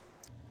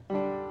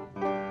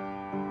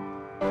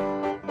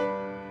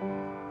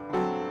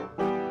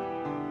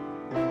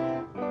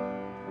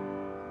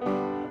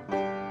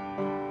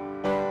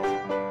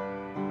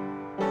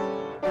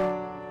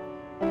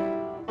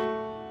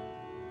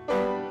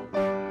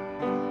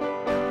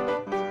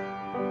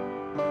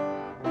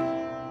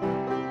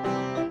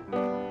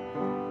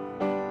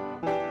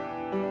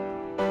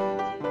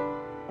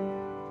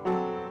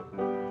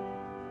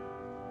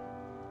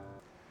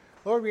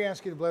Lord, we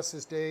ask you to bless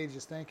this day.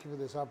 Just thank you for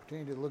this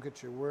opportunity to look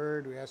at your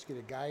word. We ask you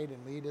to guide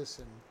and lead us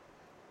and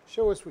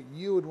show us what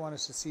you would want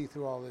us to see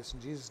through all this.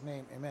 In Jesus'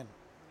 name, amen.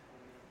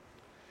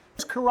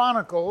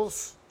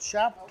 Chronicles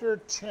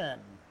chapter 10.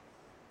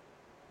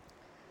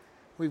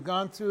 We've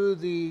gone through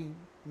the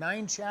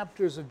 9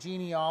 chapters of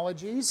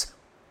genealogies,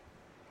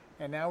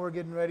 and now we're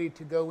getting ready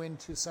to go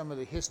into some of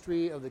the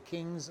history of the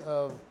kings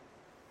of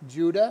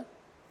Judah.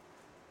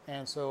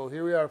 And so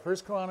here we are, 1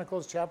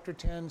 Chronicles chapter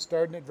 10,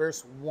 starting at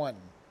verse 1.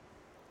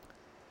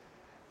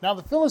 Now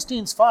the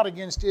Philistines fought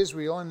against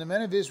Israel, and the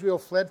men of Israel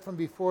fled from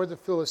before the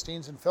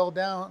Philistines and fell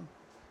down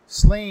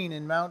slain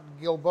in Mount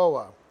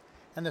Gilboa.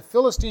 And the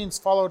Philistines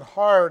followed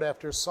hard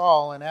after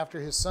Saul and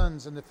after his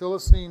sons, and the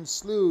Philistines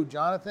slew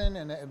Jonathan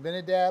and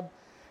Abinadab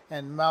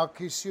and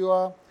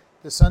Malchishua,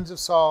 the sons of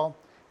Saul.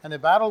 And the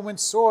battle went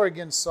sore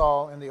against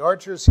Saul, and the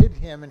archers hit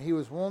him, and he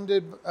was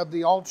wounded of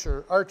the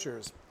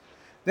archers.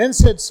 Then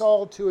said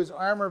Saul to his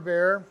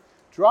armor-bearer,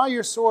 "Draw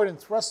your sword and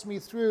thrust me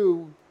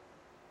through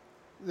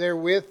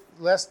therewith,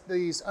 lest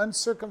these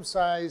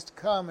uncircumcised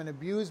come and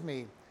abuse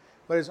me."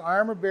 But his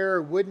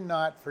armor-bearer would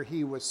not, for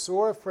he was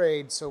sore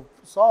afraid. So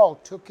Saul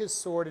took his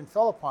sword and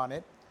fell upon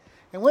it.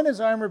 And when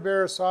his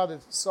armor-bearer saw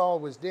that Saul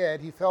was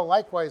dead, he fell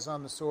likewise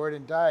on the sword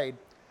and died.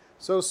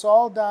 So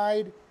Saul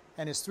died,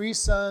 and his 3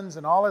 sons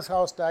and all his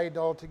house died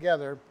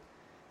altogether.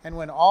 And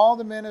when all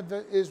the men of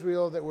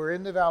Israel that were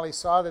in the valley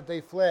saw that they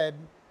fled,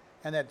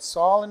 and that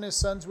Saul and his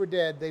sons were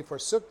dead, they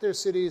forsook their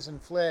cities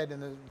and fled,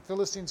 and the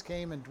Philistines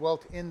came and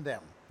dwelt in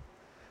them.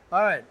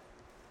 All right,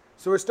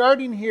 so we're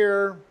starting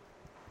here,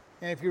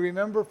 and if you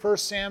remember 1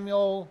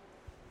 Samuel,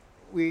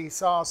 we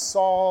saw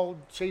Saul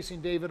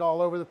chasing David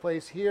all over the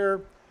place.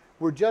 Here,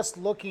 we're just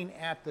looking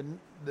at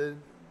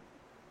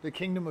the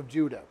kingdom of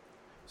Judah.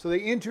 So they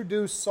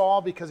introduced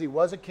Saul because he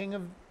was a king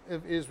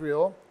of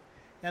Israel,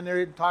 and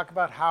they talk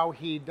about how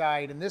he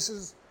died. And this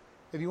is,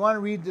 if you want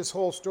to read this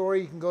whole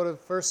story, you can go to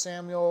 1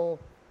 Samuel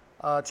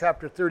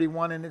chapter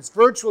 31, and it's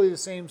virtually the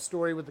same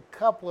story with a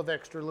couple of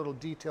extra little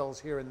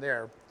details here and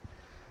there.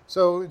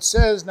 So it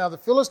says, "Now the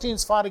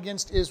Philistines fought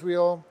against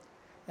Israel,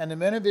 and the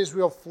men of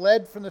Israel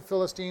fled from the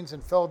Philistines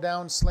and fell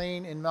down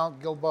slain in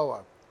Mount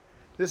Gilboa."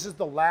 This is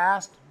the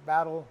last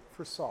battle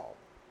for Saul.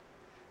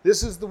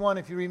 This is the one,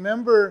 if you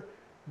remember,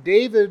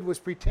 David was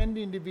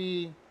pretending to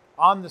be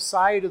on the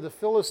side of the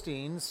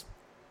Philistines,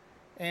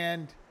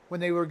 and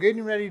when they were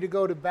getting ready to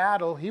go to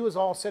battle, he was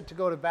all set to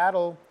go to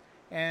battle,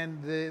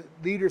 and the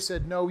leader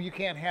said, "No, you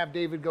can't have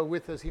David go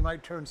with us. He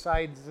might turn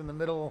sides in the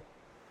middle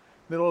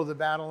of the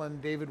battle,"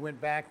 and David went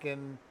back,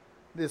 and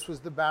this was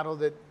the battle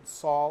that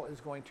Saul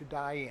is going to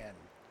die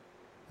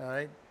in. All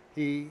right?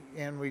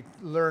 And we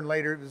learn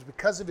later it was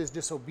because of his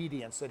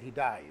disobedience that he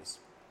dies.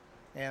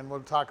 And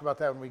we'll talk about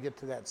that when we get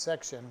to that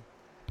section.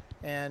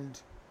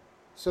 And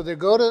so they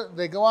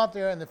go out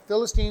there, and the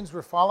Philistines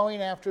were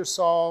following after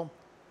Saul.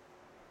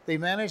 They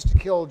managed to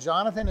kill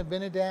Jonathan,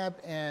 Abinadab,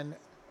 and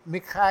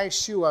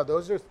Malchishua.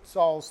 Those are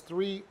Saul's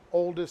 3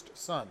 oldest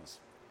sons.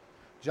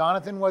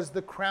 Jonathan was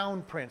the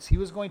crown prince. He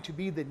was going to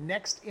be the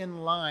next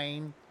in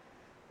line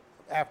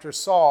after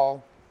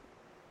Saul,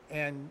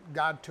 and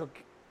God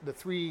took the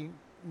 3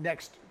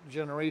 next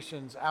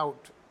generations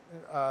out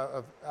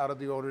of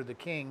the order of the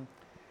king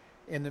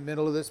in the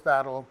middle of this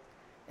battle.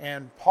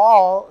 And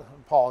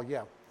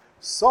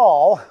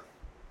Saul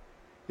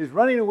is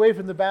running away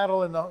from the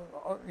battle in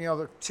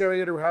the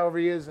chariot or however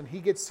he is, and he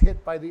gets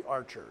hit by the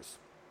archers.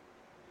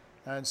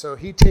 And so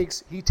he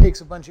takes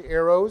a bunch of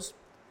arrows,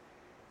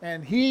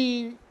 and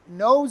he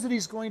knows that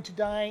he's going to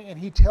die, and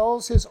he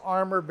tells his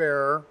armor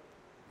bearer,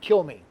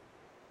 "Kill me."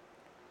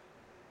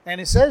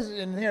 And it says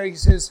in there, he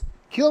says,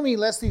 "Kill me,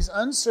 lest these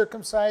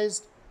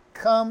uncircumcised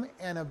come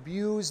and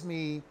abuse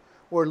me,"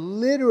 or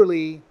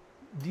literally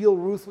deal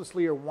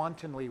ruthlessly or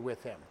wantonly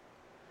with him.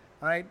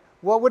 All right?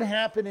 What would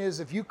happen is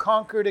if you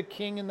conquered a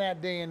king in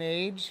that day and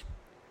age,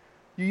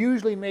 you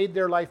usually made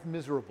their life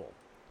miserable.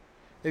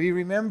 If you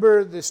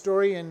remember the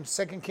story in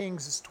 2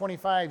 Kings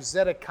 25,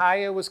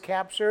 Zedekiah was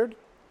captured.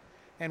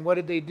 And what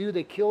did they do?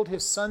 They killed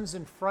his sons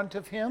in front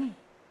of him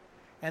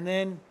and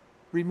then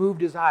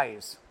removed his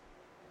eyes.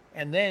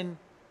 And then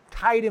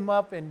tied him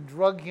up and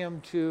drug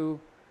him to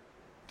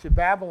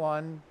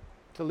Babylon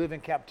to live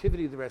in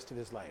captivity the rest of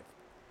his life.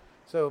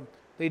 So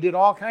they did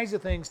all kinds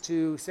of things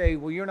to say,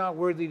 well, you're not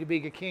worthy to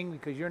be a king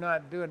because you're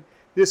not doing.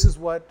 This is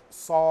what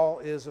Saul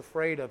is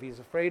afraid of. He's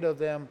afraid of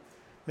them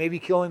maybe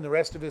killing the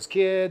rest of his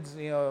kids,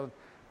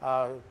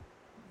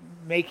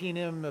 making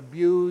him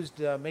abused,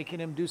 making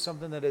him do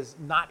something that is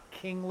not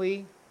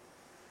kingly,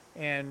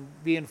 and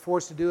being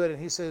forced to do it.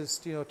 And he says,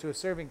 to a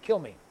servant, "Kill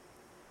me."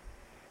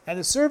 And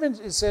the servant,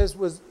 it says,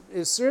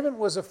 his servant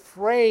was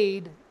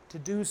afraid to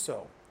do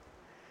so.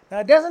 Now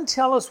it doesn't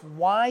tell us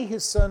why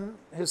his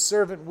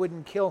servant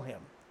wouldn't kill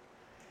him.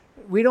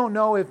 We don't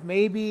know if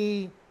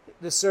maybe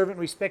the servant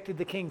respected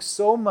the king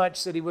so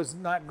much that he was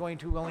not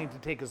willing to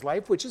take his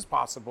life, which is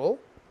possible.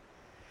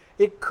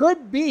 It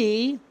could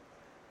be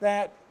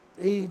that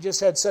he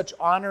just had such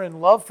honor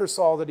and love for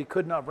Saul that he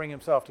could not bring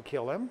himself to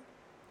kill him.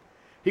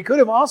 He could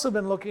have also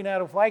been looking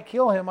at, if I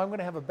kill him, I'm going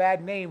to have a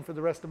bad name for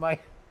the rest of my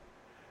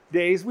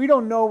days. We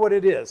don't know what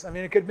it is. I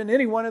mean, it could have been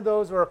any one of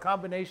those or a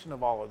combination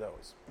of all of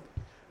those.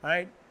 All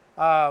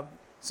right?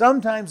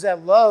 Sometimes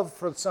that love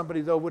for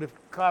somebody, though, would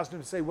have caused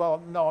him to say,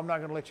 well, no, I'm not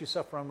going to let you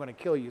suffer. I'm going to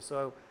kill you.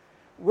 So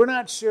we're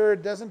not sure.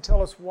 It doesn't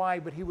tell us why,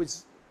 but he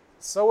was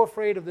so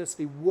afraid of this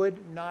that he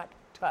would not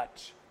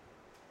touch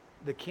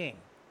the king.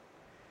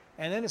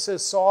 And then it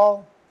says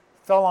Saul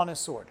fell on his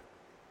sword.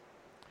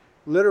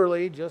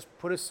 Literally just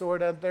put his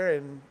sword out there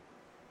and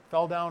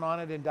fell down on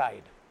it and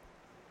died.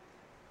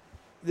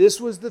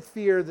 This was the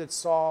fear that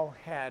Saul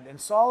had. And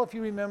Saul, if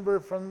you remember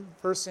from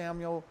 1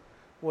 Samuel,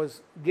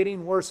 was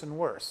getting worse and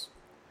worse.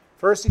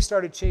 First, he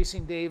started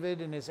chasing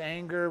David, and his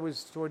anger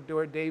was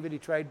toward David. He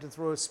tried to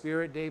throw a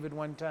spear at David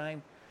one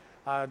time.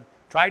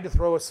 Tried to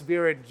throw a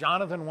spear at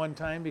Jonathan one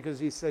time because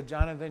he said,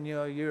 Jonathan,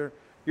 you're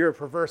a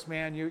perverse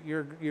man.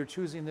 You're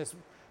choosing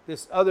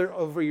this other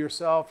over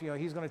yourself.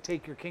 He's going to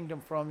take your kingdom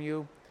from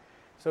you.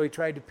 So he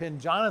tried to pin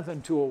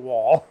Jonathan to a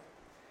wall.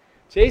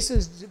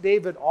 Chases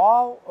David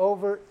all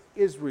over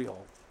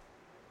Israel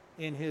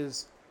in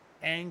his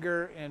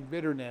anger and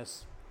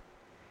bitterness.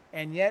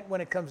 And yet,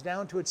 when it comes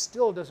down to it,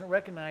 still doesn't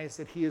recognize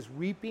that he is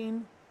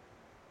reaping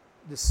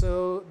the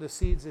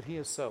seeds that he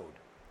has sowed.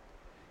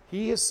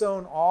 He has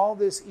sown all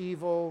this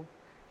evil.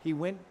 He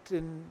went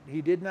and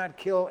he did not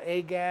kill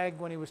Agag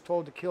when he was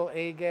told to kill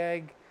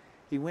Agag.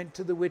 He went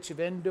to the witch of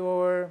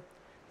Endor.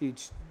 He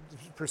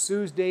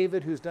pursues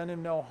David, who's done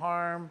him no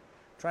harm,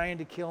 trying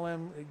to kill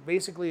him. He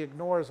basically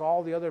ignores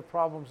all the other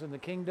problems in the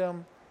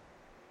kingdom.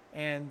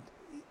 And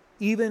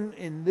even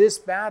in this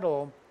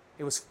battle,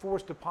 it was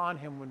forced upon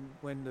him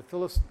when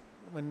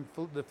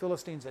the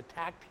Philistines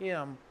attacked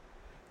him.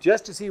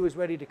 Just as he was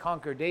ready to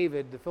conquer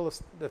David,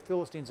 the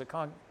Philistines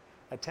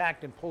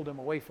attacked and pulled him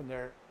away from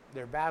their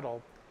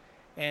battle.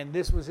 And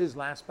this was his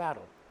last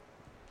battle.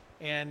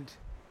 And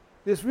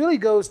this really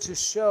goes to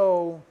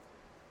show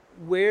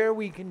where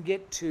we can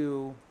get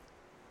to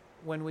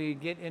when we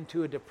get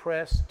into a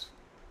depressed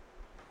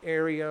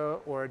area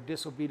or a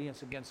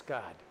disobedience against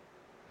God,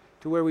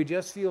 to where we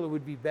just feel it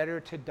would be better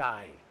to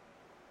die.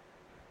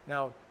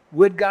 Now,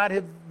 would God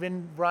have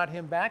brought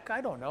him back?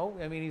 I don't know.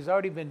 I mean, he's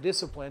already been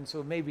disciplined,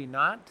 so maybe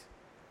not.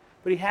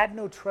 But he had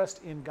no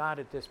trust in God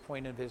at this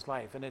point of his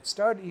life. And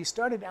he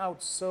started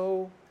out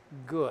so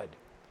good.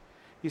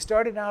 He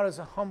started out as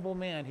a humble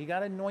man. He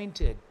got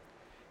anointed.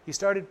 He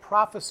started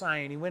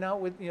prophesying. He went out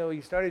with,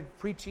 he started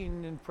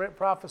preaching and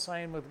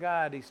prophesying with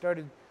God. He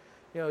started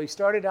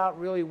out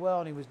really well,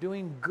 and he was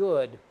doing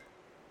good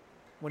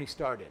when he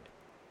started.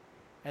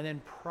 And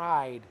then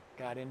pride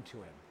got into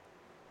him.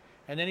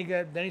 And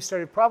then he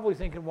started probably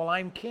thinking, well,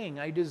 I'm king.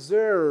 I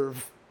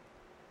deserve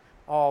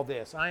all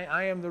this.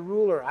 I am the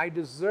ruler. I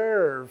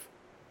deserve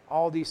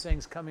all these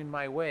things coming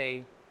my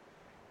way.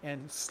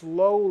 And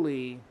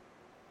slowly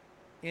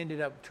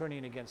ended up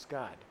turning against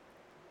God.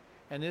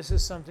 And this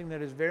is something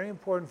that is very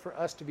important for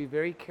us to be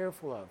very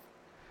careful of.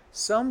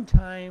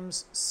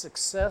 Sometimes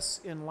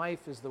success in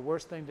life is the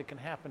worst thing that can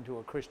happen to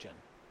a Christian.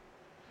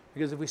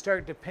 Because if we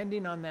start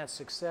depending on that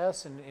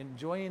success and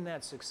enjoying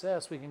that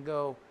success, we can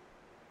go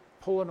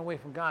pulling away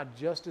from God,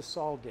 just as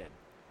Saul did.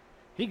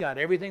 He got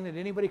everything that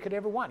anybody could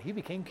ever want. He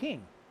became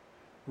king,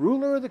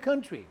 ruler of the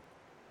country.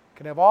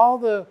 Could have all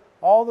the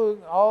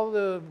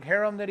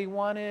harem that he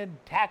wanted,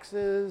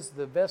 taxes,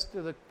 the best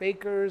of the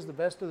bakers, the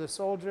best of the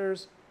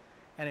soldiers,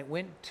 and it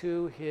went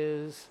to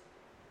his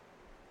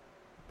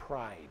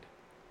pride,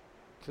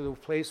 to the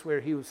place where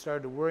he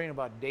started worrying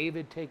about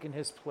David taking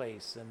his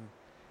place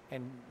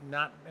and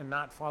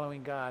not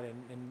following God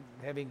and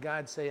having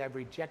God say, I've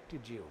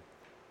rejected you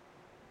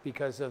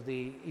because of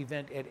the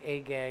event at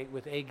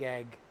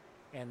Agag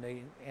and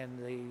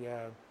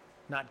the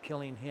not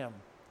killing him.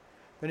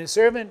 But his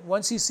servant,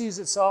 once he sees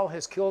that Saul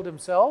has killed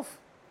himself,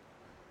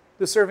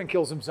 the servant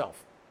kills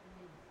himself.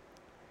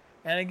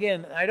 And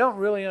again, I don't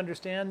really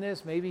understand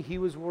this. Maybe he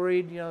was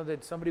worried,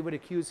 that somebody would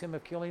accuse him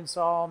of killing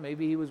Saul.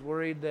 Maybe he was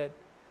worried that,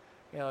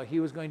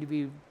 he was going to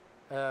be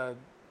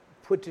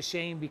put to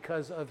shame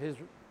because of his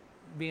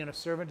being a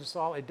servant to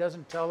Saul. It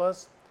doesn't tell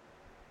us.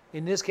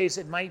 In this case,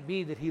 it might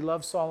be that he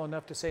loved Saul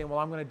enough to say, well,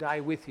 I'm going to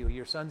die with you.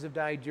 Your sons have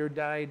died, you're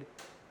died.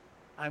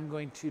 I'm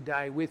going to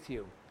die with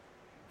you.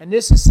 And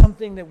this is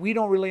something that we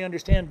don't really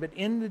understand, but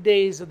in the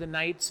days of the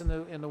knights and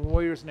the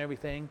warriors and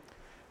everything,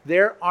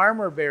 their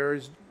armor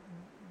bearers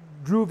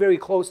drew very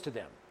close to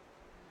them.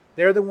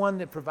 They're the one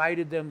that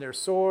provided them their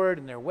sword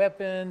and their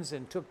weapons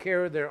and took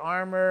care of their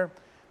armor,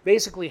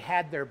 basically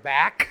had their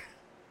back.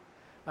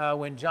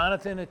 When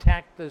Jonathan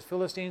attacked the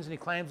Philistines and he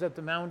climbs up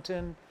the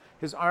mountain,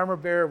 his armor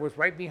bearer was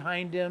right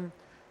behind him.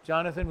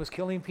 Jonathan was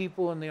killing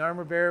people and the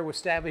armor bearer was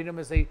stabbing them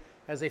as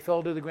they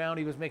fell to the ground.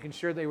 He was making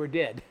sure they were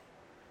dead,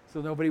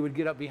 so nobody would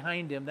get up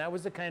behind him. That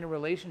was the kind of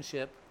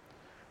relationship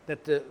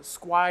that the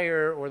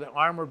squire or the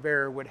armor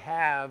bearer would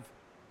have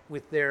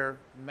with their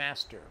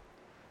master.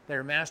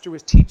 Their master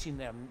was teaching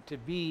them to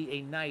be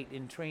a knight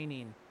in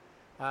training.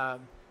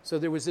 So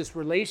there was this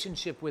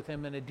relationship with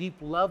him and a deep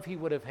love he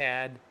would have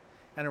had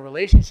and a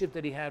relationship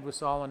that he had with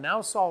Saul. And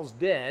now Saul's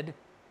dead.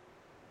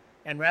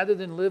 And rather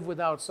than live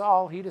without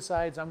Saul, he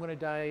decides, I'm going to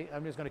die,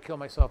 I'm just going to kill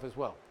myself as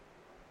well.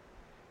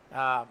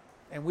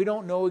 And we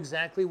don't know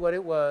exactly what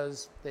it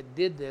was that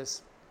did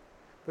this.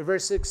 But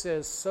verse 6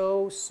 says,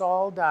 so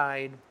Saul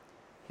died,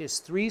 his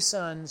 3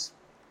 sons,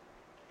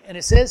 and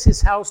it says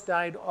his house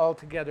died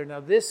altogether. Now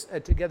this,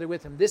 together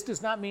with him, this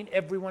does not mean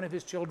every one of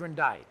his children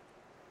died.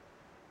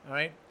 All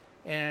right?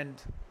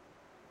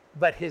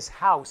 But his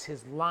house,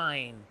 his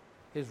line,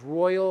 his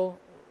royal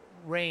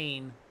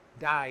reign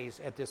dies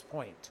at this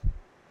point.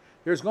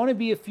 There's going to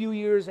be a few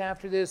years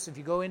after this. If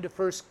you go into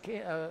 2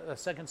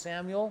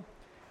 Samuel,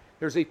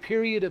 there's a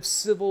period of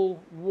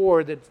civil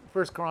war that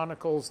 1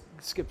 Chronicles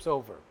skips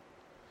over.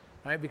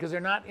 Right? Because they're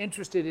not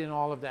interested in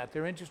all of that.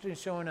 They're interested in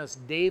showing us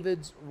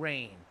David's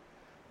reign,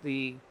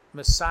 the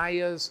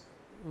Messiah's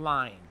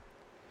line.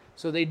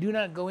 So they do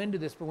not go into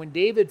this. But when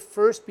David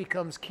first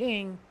becomes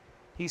king,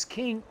 he's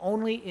king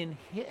only in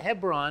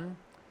Hebron,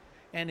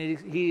 and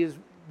he is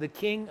the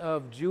king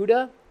of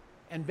Judah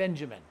and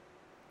Benjamin.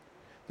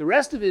 The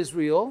rest of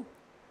Israel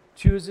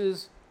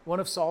chooses one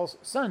of Saul's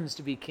sons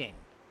to be king.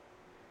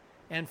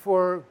 And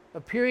for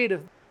a period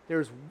of,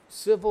 there's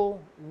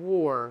civil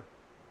war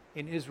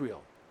in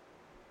Israel.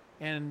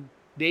 And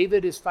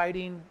David is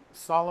fighting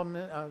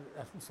Solomon,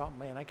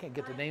 man, I can't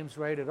get the names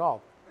right at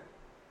all.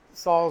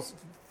 Saul's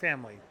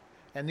family.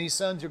 And these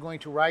sons are going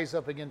to rise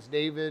up against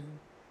David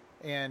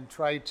and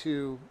try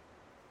to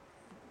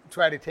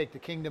take the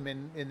kingdom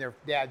in their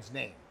dad's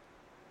name.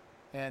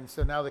 And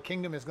so now the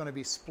kingdom is going to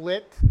be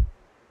split.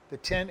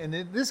 And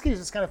in this case,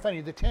 it's kind of funny.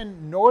 The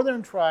 10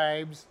 northern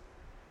tribes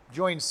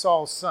join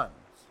Saul's sons.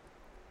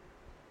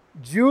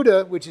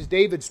 Judah, which is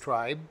David's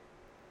tribe,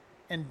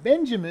 and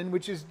Benjamin,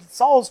 which is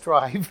Saul's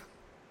tribe,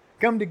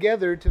 come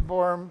together to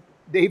form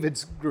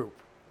David's group.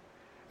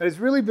 And it's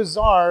really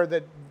bizarre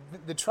that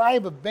the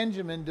tribe of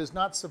Benjamin does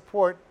not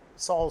support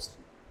Saul's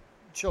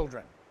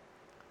children.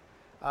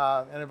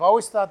 And I've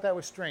always thought that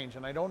was strange,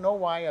 and I don't know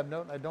why.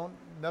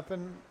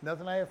 Nothing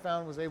I have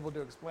found was able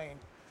to explain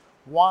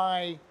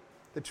why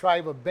the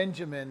tribe of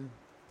Benjamin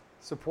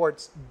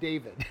supports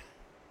David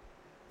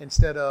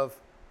instead of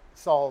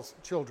Saul's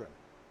children.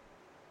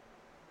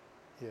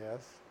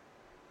 Yes.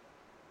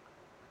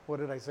 What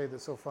did I say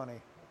that's so funny?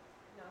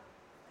 No,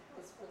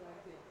 it's what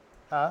I did.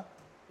 Huh?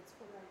 It's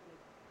what I did.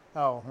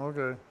 Oh,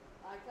 okay.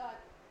 I got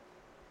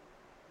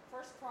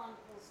 1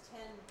 Chronicles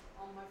 10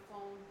 on my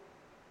phone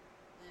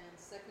and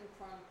 2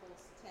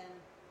 Chronicles 10 in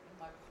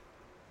my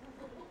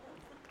phone.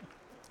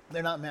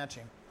 They're not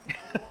matching.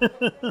 No, they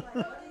are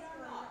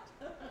not.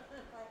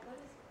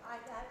 I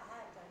had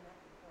done that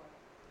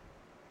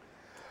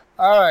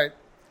before. All right.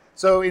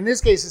 So in this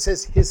case, it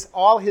says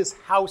all his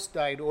house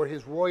died, or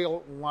his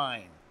royal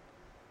line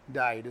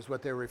died, is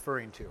what they're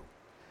referring to.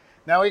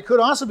 Now, it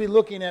could also be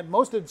looking at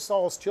most of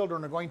Saul's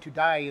children are going to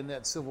die in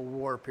that civil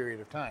war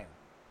period of time.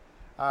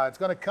 It's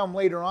going to come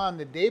later on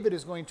that David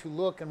is going to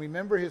look and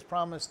remember his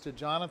promise to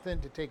Jonathan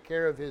to take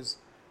care of his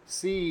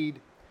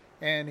seed,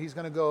 and he's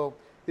going to go,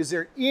 is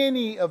there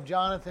any of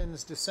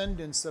Jonathan's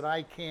descendants that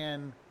I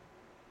can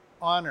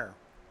honor?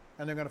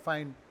 And they're going to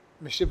find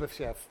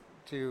Mephibosheth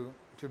to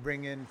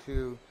bring in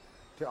to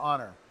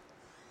honor.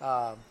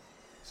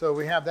 So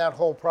we have that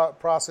whole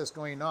process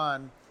going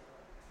on.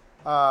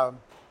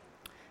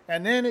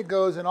 And then it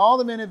goes, and all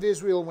the men of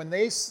Israel, when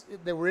they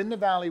were in the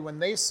valley, when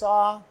they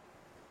saw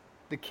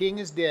the king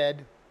is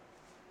dead,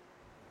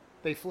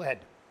 they fled.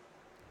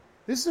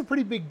 This is a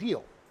pretty big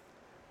deal.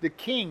 The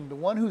king, the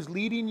one who's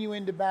leading you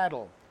into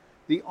battle,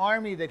 the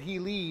army that he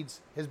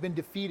leads has been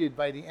defeated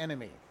by the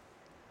enemy.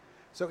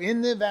 So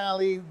in the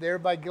valley, there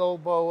by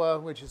Gilboa,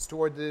 which is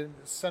toward the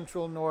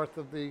central north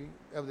of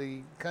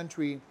the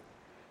country,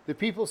 the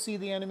people see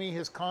the enemy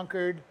has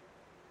conquered,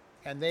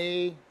 and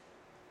they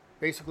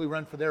basically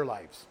run for their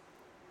lives.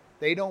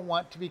 They don't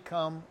want to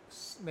become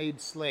made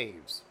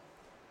slaves.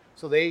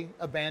 So they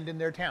abandon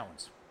their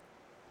towns.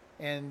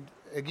 And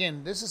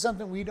again, this is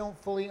something we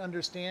don't fully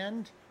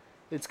understand.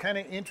 It's kind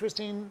of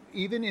interesting.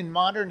 Even in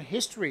modern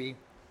history,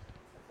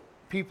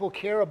 people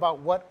care about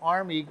what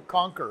army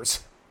conquers.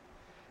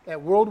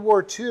 At World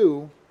War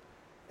II,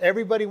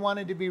 everybody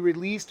wanted to be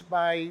released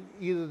by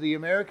either the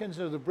Americans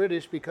or the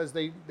British because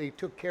they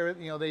took care of,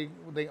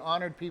 they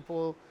honored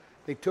people,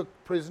 they took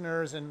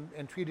prisoners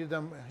and treated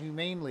them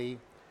humanely.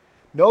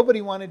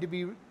 Nobody wanted to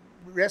be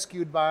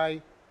rescued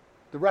by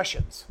the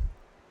Russians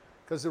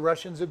because the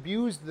Russians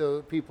abused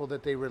the people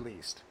that they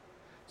released.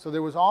 So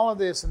there was all of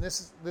this, and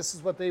this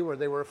is what they were.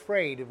 They were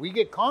afraid. If we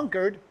get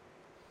conquered,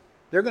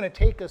 they're going to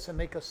take us and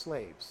make us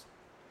slaves.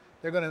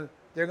 They're going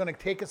to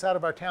take us out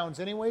of our towns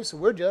anyway, so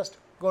we're just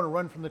going to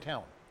run from the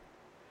town.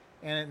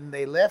 And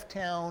they left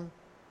town,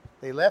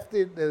 they left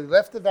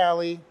the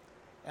valley,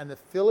 and the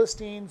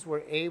Philistines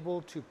were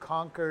able to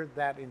conquer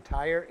that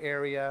entire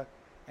area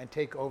and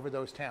take over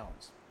those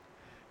towns.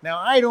 Now,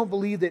 I don't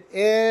believe that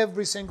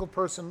every single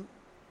person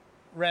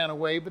ran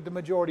away, but the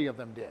majority of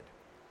them did,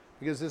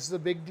 because this is a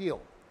big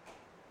deal.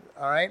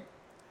 All right?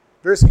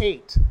 Verse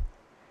 8.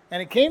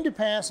 And it came to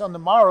pass on the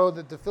morrow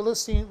that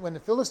when the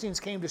Philistines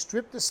came to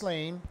strip the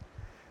slain,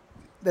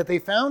 that they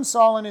found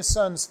Saul and his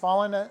sons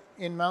fallen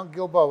in Mount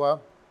Gilboa,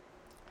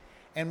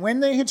 and when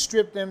they had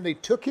stripped them, they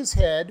took his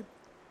head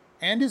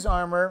and his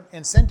armor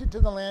and sent it to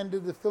the land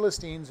of the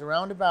Philistines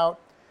around about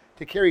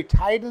to carry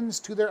tidings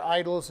to their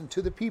idols and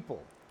to the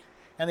people.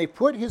 And they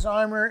put his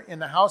armor in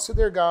the house of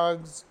their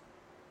gods,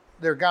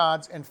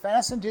 and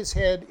fastened his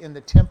head in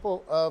the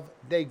temple of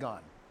Dagon.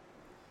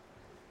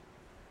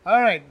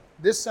 All right,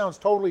 this sounds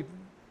totally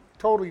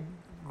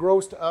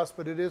gross to us,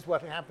 but it is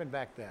what happened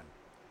back then.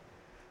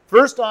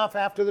 First off,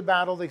 after the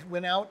battle, they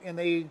went out and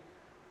they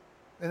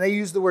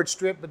used the word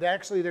strip, but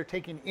actually they're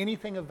taking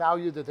anything of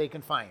value that they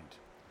can find.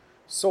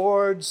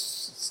 Swords,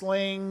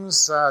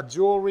 slings,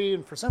 jewelry,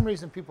 and for some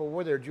reason people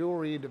wore their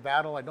jewelry into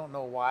battle. I don't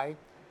know why.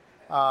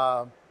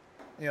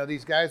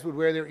 These guys would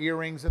wear their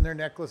earrings and their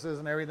necklaces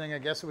and everything. I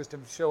guess it was to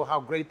show how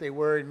great they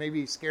were and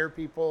maybe scare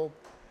people,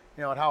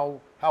 and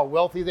how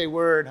wealthy they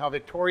were and how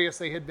victorious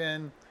they had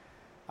been.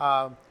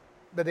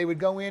 But they would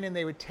go in and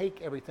they would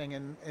take everything.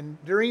 And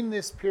during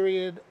this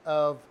period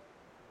of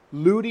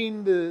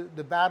looting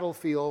the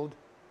battlefield,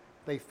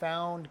 they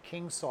found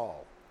King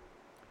Saul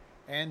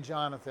and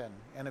Jonathan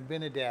and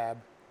Abinadab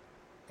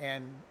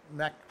and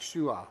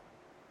Milchshua.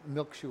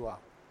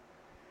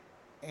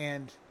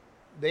 And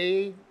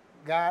they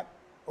got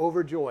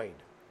overjoyed.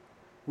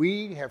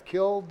 We have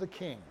killed the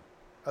king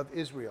of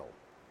Israel.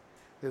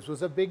 This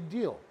was a big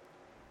deal.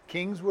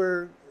 Kings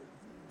were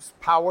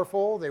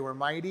powerful. They were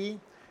mighty.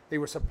 They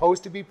were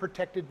supposed to be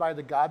protected by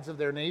the gods of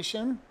their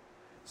nation.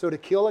 So to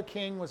kill a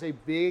king was a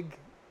big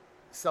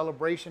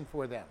celebration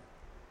for them.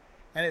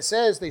 And it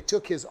says they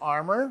took his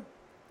armor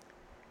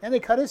and they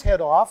cut his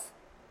head off.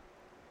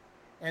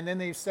 And then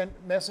they sent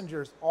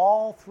messengers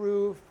all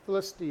through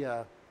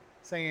Philistia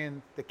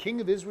saying, the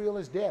king of Israel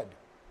is dead.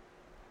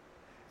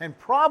 And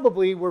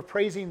probably were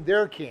praising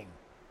their king.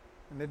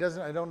 And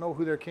I don't know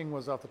who their king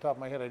was off the top of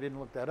my head. I didn't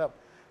look that up.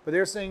 But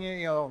they're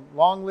saying,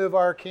 long live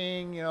our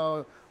king,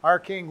 our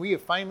king. We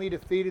have finally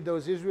defeated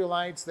those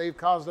Israelites. They've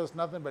caused us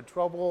nothing but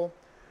trouble.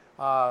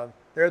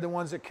 They're the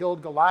ones that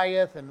killed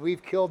Goliath, and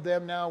we've killed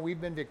them now.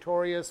 We've been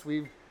victorious.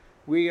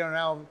 We are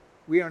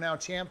now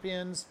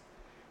champions.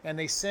 And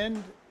they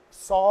send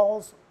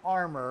Saul's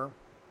armor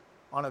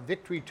on a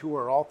victory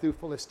tour all through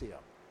Philistia,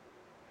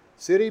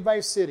 city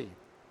by city,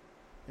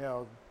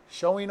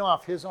 showing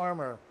off his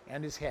armor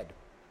and his head.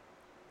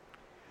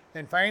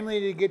 And finally,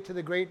 they get to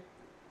the great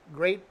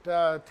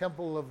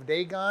temple of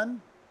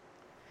Dagon,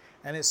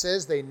 and it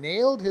says they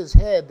nailed his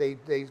head.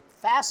 They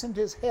fastened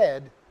his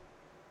head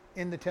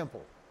in the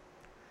temple.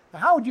 Now,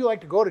 how would you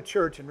like to go to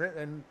church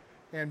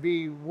and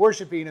be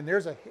worshiping, and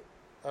there's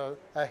a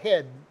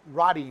head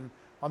rotting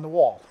on the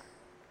wall?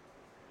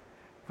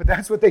 But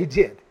that's what they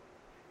did,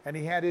 and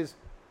he had his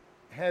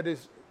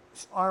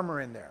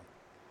armor in there.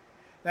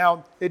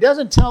 Now, it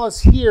doesn't tell us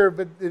here,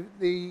 but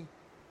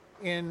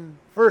in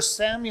 1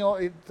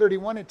 Samuel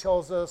 31, it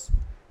tells us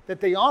that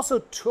they also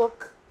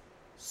took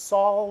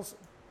Saul's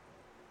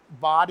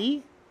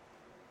body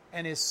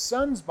and his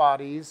son's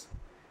bodies,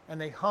 and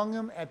they hung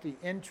them at the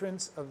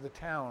entrance of the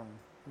town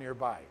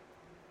nearby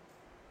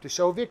to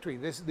show victory.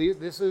 This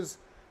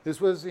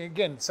was,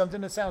 again, something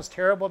that sounds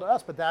terrible to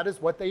us, but that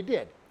is what they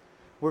did.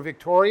 We're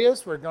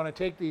victorious. We're going to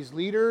take these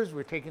leaders.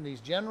 We're taking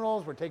these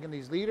generals. We're taking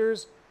these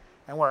leaders,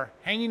 and we're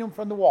hanging them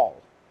from the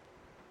wall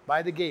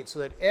by the gate so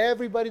that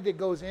everybody that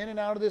goes in and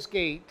out of this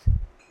gate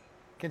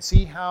can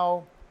see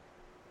how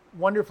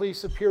wonderfully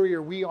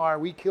superior we are.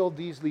 We killed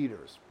these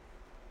leaders.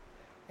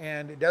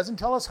 And it doesn't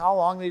tell us how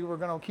long they were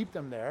going to keep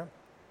them there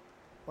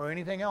or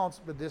anything else,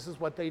 but this is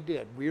what they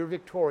did. We are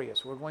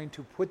victorious. We're going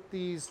to put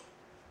these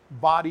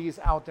bodies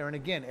out there. And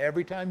again,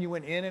 every time you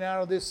went in and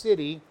out of this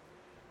city,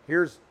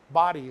 here's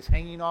bodies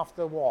hanging off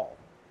the wall.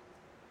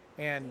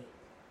 And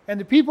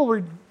the people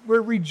were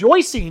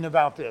rejoicing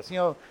about this.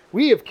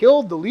 We have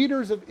killed the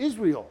leaders of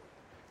Israel.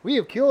 We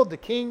have killed the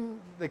king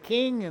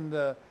and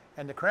the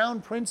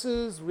crown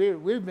princes.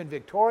 We've been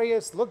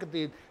victorious. Look at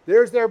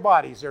there's their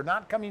bodies. They're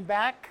not coming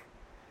back.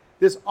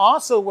 This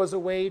also was a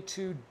way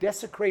to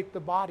desecrate the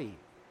body,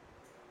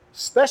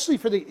 especially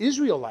for the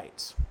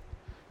Israelites.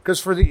 Because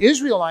for the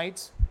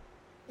Israelites,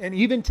 and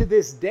even to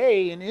this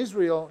day in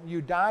Israel,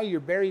 you die, you're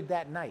buried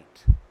that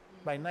night,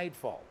 by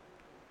nightfall.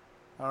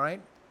 All right?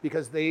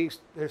 Because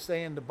they're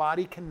saying the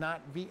body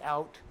cannot be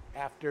out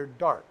after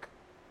dark.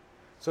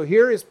 So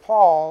here is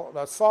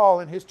Saul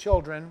and his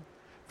children.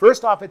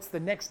 First off, it's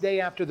the next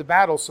day after the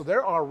battle, so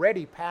they're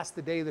already past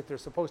the day that they're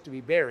supposed to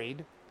be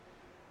buried.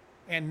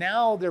 And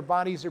now their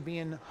bodies are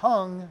being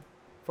hung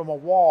from a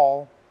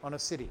wall on a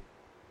city.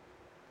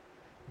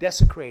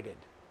 Desecrated.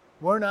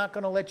 We're not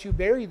going to let you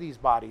bury these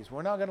bodies.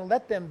 We're not going to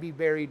let them be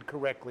buried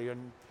correctly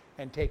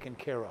and taken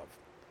care of.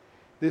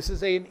 This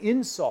is an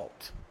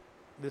insult.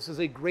 This is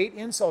a great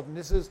insult. And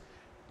this is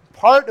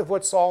part of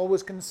what Saul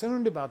was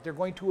concerned about. They're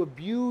going to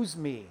abuse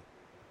me.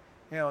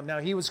 Now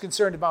he was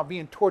concerned about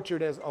being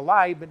tortured as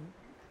alive,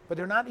 but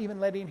they're not even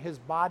letting his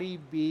body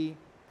be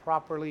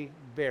properly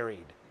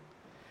buried.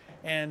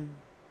 And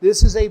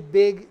this is a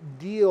big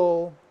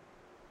deal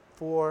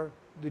for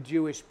the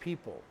Jewish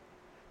people.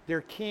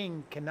 Their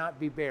king cannot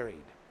be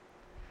buried.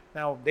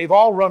 Now, they've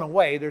all run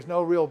away. There's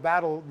no real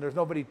battle. There's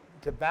nobody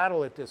to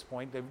battle at this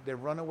point. They've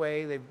run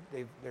away.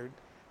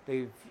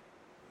 They've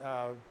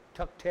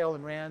tucked tail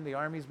and ran. The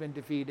army's been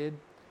defeated.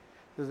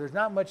 So there's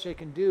not much they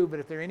can do, but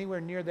if they're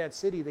anywhere near that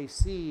city, they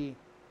see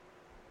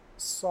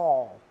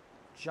Saul,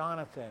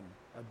 Jonathan,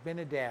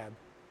 Abinadab,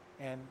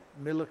 and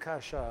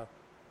Melchishah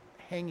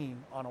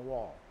hanging on a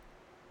wall,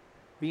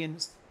 being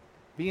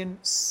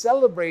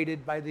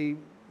celebrated by the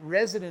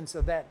residents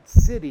of that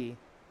city,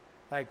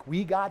 like,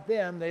 we got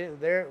them.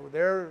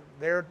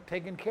 They're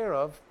taken care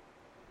of.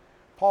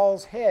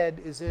 Paul's head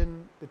is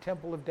in the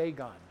temple of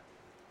Dagon.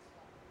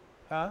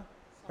 Huh?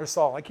 Or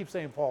Saul. I keep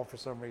saying Paul for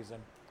some reason.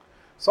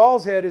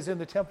 Saul's head is in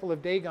the temple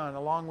of Dagon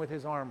along with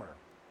his armor.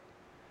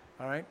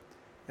 All right?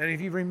 And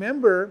if you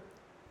remember,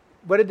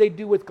 what did they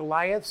do with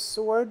Goliath's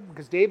sword?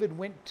 Because David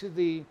went to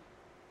the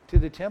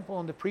temple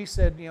and the priest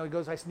said, he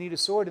goes, I need a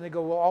sword. And they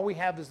go, well, all we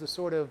have is the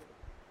sword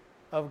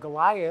of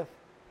Goliath.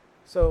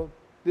 So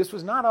this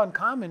was not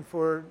uncommon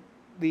for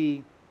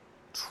the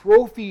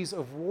trophies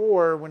of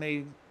war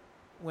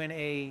when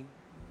a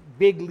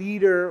big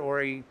leader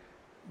or a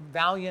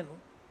valiant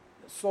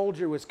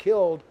soldier was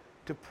killed,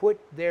 to put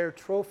their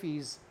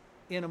trophies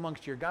in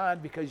amongst your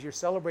God, because you're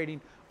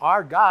celebrating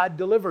our God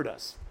delivered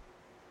us.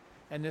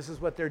 And this is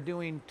what they're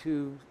doing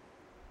to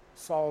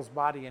Saul's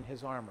body and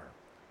his armor.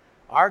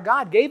 Our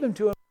God gave him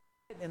to him,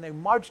 and they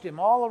marched him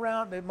all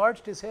around. They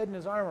marched his head and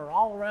his armor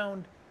all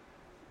around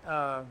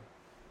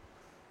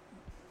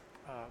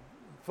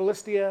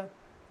Philistia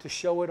to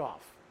show it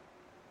off.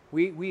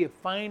 We have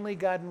finally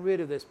gotten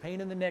rid of this pain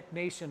in the neck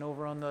nation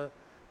over on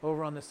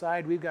the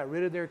side. We've got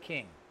rid of their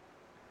king.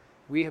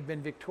 We have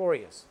been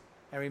victorious.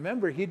 And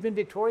remember, he'd been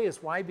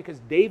victorious. Why? Because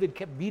David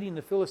kept beating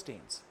the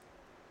Philistines.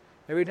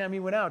 Every time he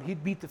went out,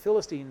 he'd beat the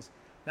Philistines.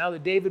 Now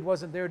that David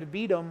wasn't there to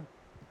beat them,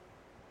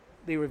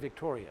 they were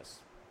victorious.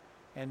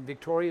 And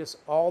victorious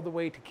all the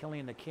way to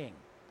killing the king.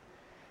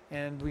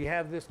 And we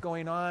have this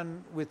going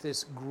on with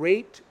this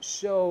great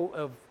show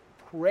of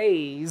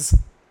praise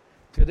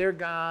to their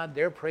God.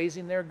 They're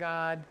praising their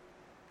God.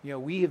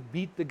 We have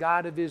beat the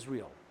God of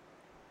Israel.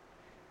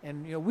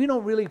 And we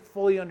don't really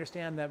fully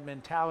understand that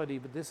mentality,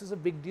 but this is a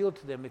big deal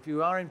to them. If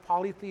you are in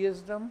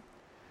polytheism,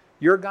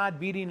 your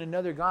God beating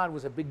another God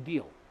was a big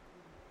deal.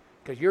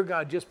 Because your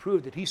God just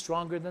proved that he's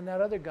stronger than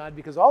that other God,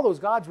 because all those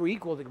gods were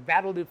equal. They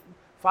battled,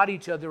 fought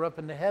each other up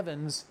in the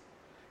heavens,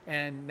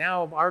 and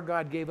now our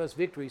God gave us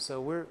victory, so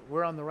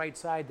we're on the right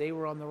side, they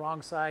were on the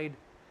wrong side,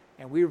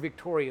 and we were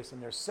victorious,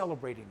 and they're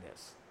celebrating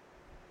this.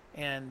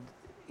 And,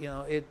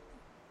 it's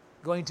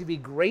going to be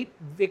great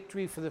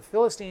victory for the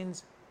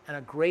Philistines and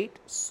a great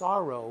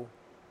sorrow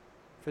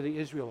for the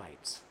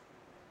Israelites.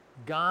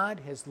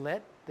 God has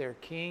let their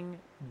king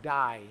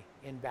die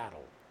in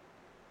battle.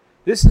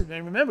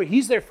 And remember,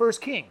 he's their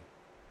first king.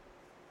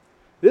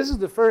 This is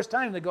the first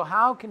time they go,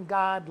 how can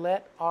God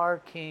let our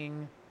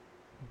king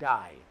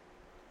die?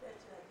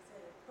 That's like I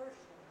said, a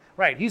person.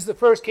 Right, he's the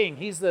first king.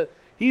 He's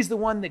the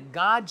one that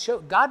God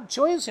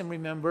chose him,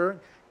 remember.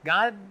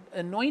 God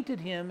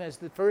anointed him as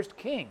the first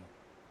king.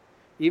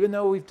 Even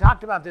though we've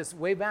talked about this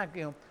way back,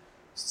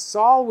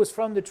 Saul was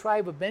from the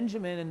tribe of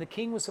Benjamin, and the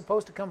king was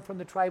supposed to come from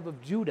the tribe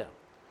of Judah.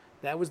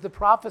 That was the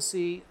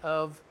prophecy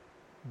of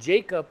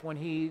Jacob when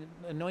he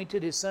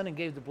anointed his son and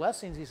gave the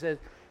blessings. He said,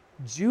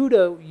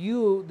 Judah,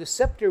 the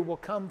scepter will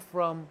come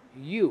from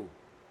you.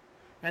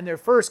 And their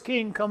first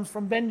king comes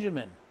from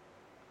Benjamin,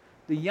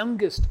 the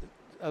youngest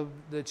of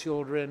the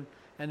children.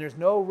 And there's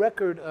no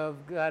record of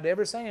God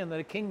ever saying that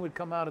a king would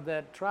come out of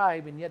that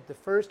tribe, and yet the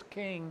first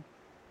king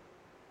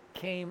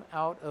came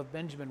out of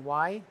Benjamin.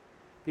 Why?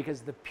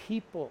 Because the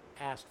people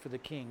asked for the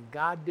king.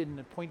 God didn't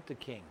appoint the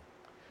king.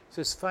 He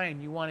says,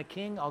 fine, you want a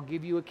king? I'll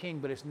give you a king,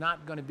 but it's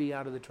not going to be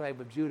out of the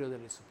tribe of Judah that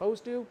it's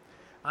supposed to.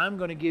 I'm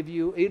going to give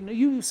you a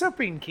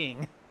usurping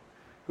king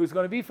who's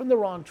going to be from the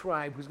wrong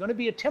tribe, who's going to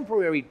be a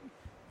temporary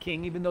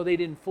king, even though they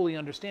didn't fully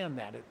understand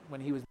that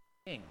when he was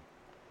king.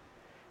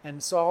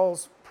 And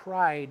Saul's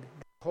pride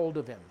got hold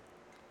of him.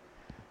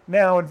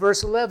 Now in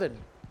verse 11,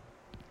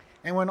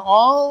 and when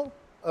all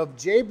of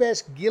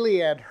Jabesh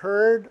Gilead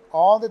heard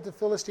all that the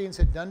Philistines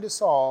had done to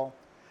Saul,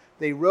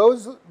 they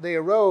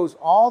arose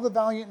all the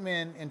valiant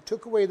men and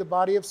took away the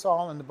body of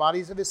Saul and the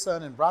bodies of his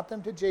son and brought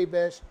them to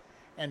Jabesh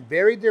and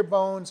buried their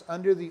bones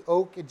under the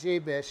oak at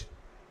Jabesh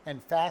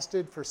and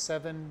fasted for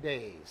 7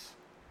 days.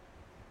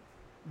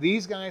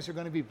 These guys are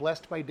going to be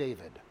blessed by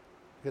David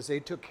because they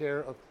took care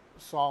of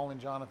Saul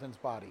and Jonathan's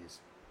bodies.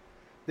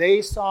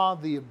 They saw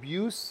the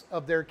abuse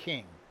of their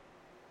king,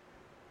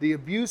 the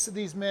abuse of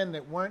these men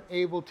that weren't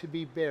able to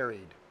be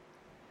buried.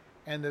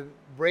 And the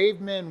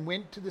brave men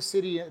went to the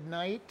city at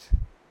night.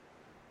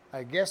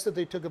 I guess that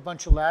they took a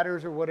bunch of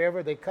ladders or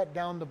whatever. They cut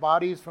down the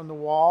bodies from the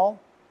wall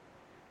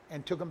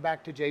and took them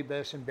back to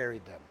Jabesh and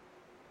buried them.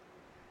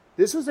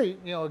 This was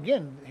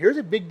again, here's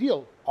a big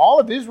deal. All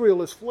of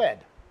Israel is fled.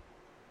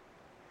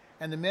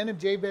 And the men of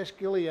Jabesh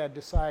Gilead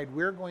decide,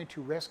 we're going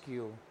to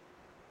rescue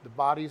the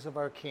bodies of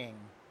our king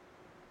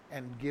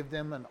and give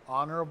them an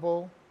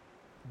honorable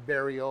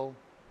burial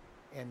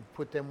and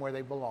put them where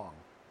they belong.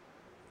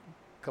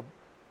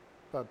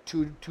 about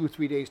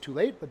 3 days too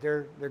late, but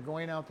they're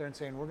going out there and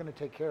saying, we're going to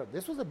take care of it.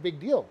 This was a big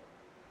deal.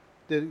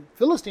 The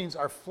Philistines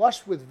are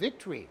flushed with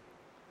victory.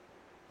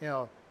 You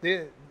know,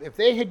 if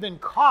they had been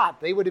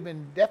caught, they would have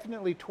been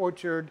definitely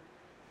tortured.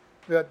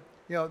 But,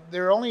 you know,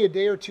 they're only a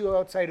day or two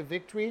outside of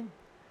victory.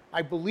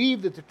 I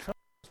believe that the Trump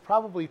was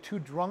probably too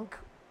drunk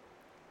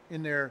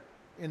in their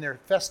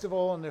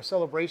festival and their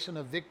celebration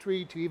of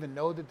victory to even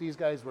know that these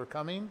guys were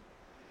coming.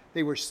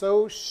 They were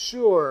so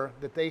sure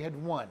that they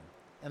had won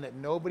and that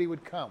nobody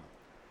would come.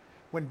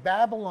 When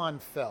Babylon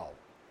fell,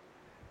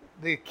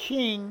 the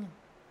king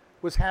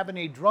was having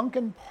a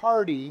drunken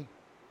party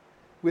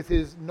with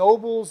his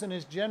nobles and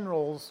his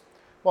generals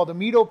while the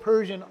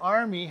Medo-Persian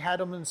army had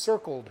them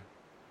encircled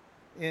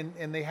and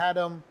they had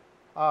them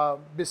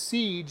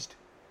besieged.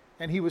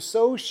 And he was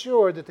so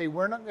sure that they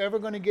weren't ever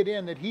going to get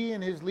in that he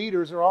and his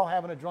leaders are all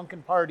having a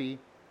drunken party,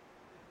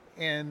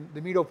 and the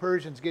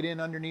Medo-Persians get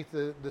in underneath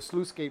the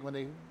sluice gate when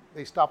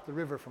they stop the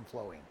river from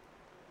flowing.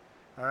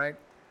 All right?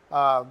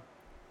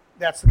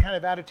 That's the kind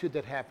of attitude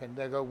that happened.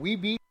 They go, we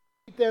beat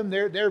them.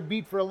 They're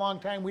beat for a long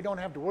time. We don't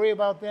have to worry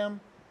about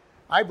them.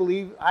 I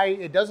believe,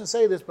 it doesn't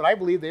say this, but I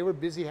believe they were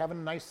busy having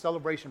a nice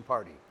celebration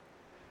party.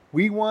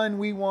 We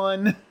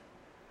won.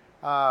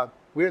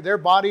 Their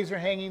bodies are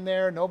hanging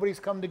there. Nobody's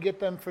come to get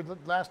them for the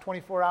last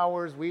 24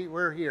 hours.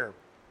 We're here.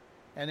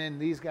 And then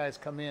these guys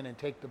come in and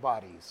take the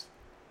bodies.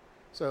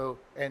 So,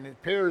 and it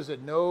appears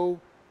that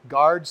no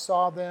guards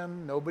saw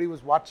them. Nobody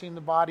was watching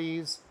the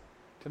bodies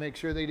to make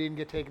sure they didn't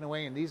get taken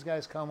away. And these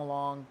guys come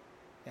along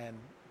and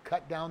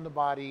cut down the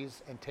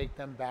bodies and take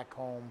them back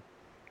home,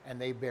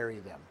 and they bury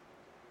them.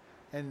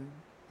 And,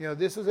 you know,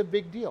 this is a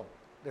big deal.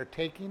 They're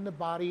taking the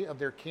body of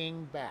their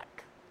king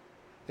back.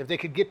 If they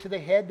could get to the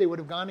head, they would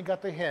have gone and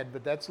got the head,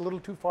 but that's a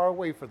little too far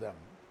away for them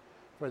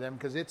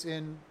because it's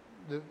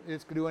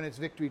doing its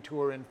victory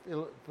tour in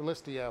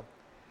Philistia.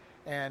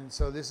 And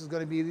so this is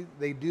going to be,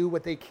 they do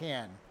what they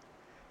can.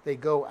 They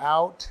go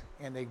out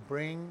and they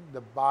bring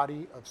the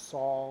body of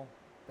Saul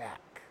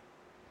back.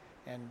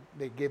 And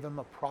they give him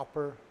a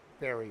proper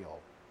burial.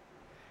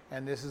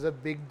 And this is a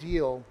big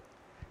deal.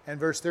 And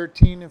verse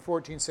 13 and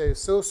 14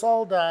 says, so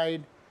Saul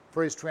died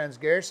for his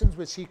transgressions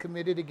which he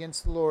committed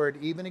against the Lord,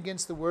 even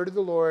against the word of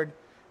the Lord,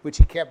 which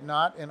he kept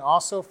not, and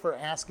also for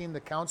asking the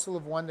counsel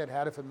of one that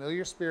had a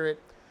familiar spirit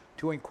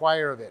to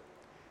inquire of it,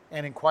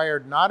 and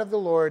inquired not of the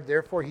Lord.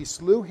 Therefore he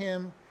slew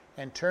him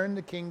and turned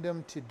the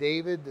kingdom to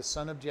David, the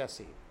son of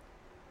Jesse.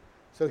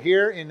 So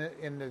here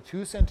in the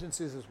two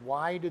sentences is,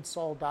 why did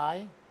Saul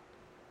die?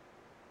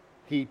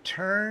 He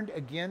turned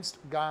against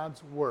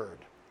God's word.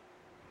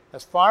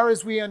 As far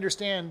as we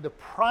understand, the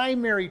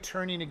primary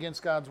turning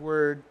against God's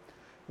word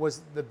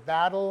was the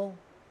battle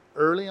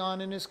early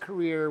on in his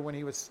career when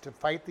he was to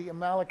fight the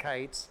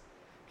Amalekites.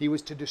 He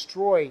was to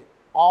destroy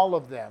all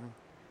of them.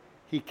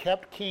 He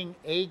kept King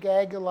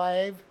Agag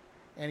alive,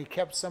 and he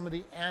kept some of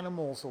the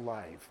animals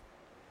alive.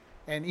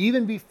 And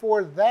even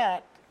before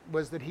that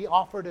was that he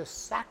offered a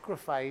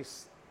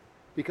sacrifice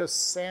because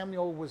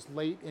Samuel was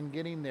late in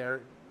getting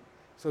there.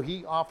 So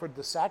he offered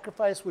the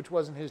sacrifice, which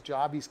wasn't his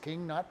job. He's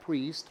king, not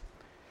priest.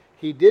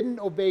 He didn't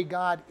obey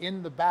God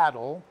in the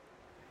battle.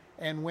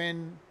 And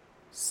when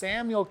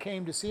Samuel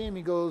came to see him,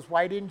 he goes,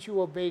 why didn't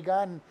you obey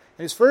God? And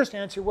his first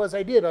answer was,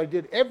 I did. I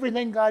did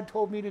everything God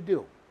told me to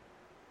do.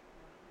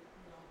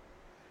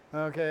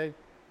 Okay.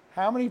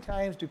 How many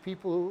times do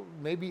people,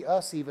 maybe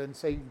us even,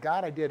 say,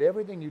 God, I did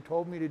everything you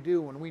told me to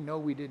do, when we know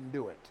we didn't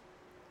do it?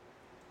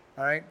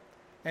 All right.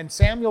 And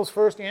Samuel's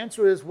first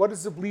answer is, what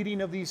is the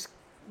bleating of these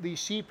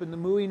sheep and the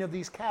mooing of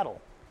these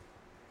cattle?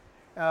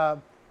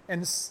 And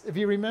if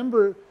you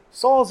remember,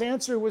 Saul's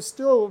answer was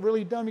still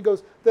really dumb. He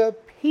goes, the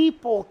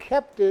people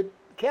kept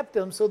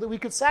them so that we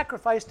could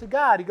sacrifice to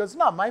God. He goes,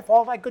 not my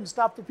fault. I couldn't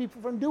stop the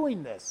people from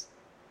doing this.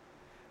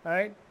 All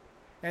right?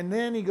 And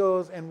then he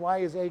goes, and why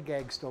is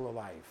Agag still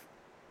alive?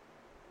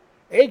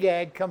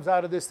 Agag comes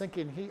out of this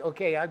thinking,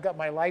 okay, I've got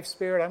my life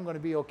spared. I'm going to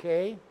be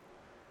okay.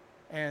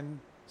 And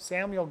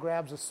Samuel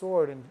grabs a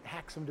sword and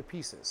hacks him to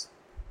pieces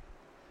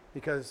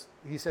because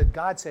he said,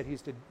 God said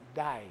he's to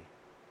die.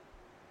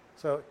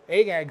 So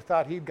Agag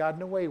thought he'd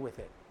gotten away with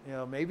it. You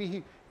know,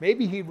 maybe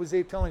he was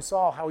telling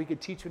Saul how he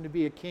could teach him to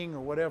be a king or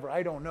whatever.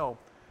 I don't know.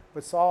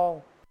 But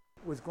Saul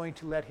was going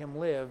to let him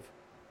live,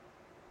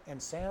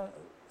 and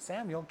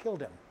Samuel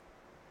killed him.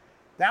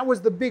 That was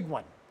the big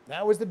one.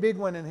 That was the big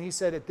one. And he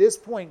said, at this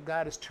point,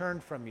 God has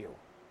turned from you.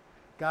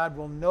 God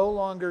will no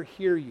longer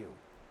hear you.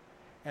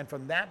 And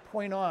from that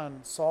point on,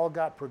 Saul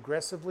got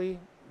progressively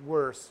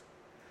worse.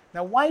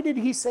 Now, why did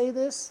he say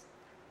this?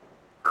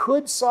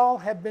 Could Saul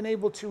have been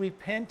able to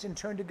repent and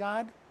turn to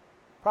God?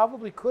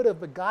 Probably could have,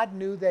 but God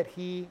knew that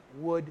he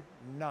would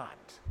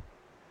not.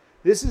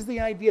 This is the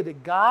idea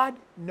that God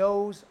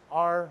knows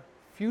our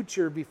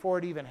future before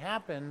it even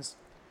happens.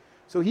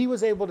 So he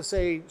was able to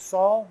say,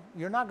 Saul,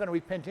 you're not going to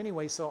repent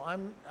anyway, so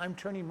I'm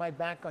turning my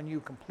back on you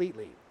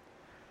completely.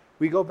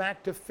 We go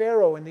back to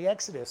Pharaoh in the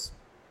Exodus.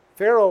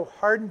 Pharaoh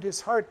hardened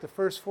his heart the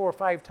first 4 or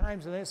 5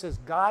 times, and then it says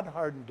God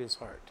hardened his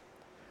heart.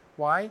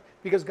 Why?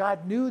 Because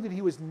God knew that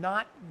he was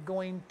not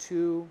going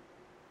to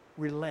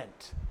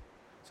relent.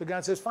 So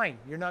God says, fine,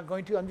 you're not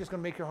going to. I'm just going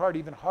to make your heart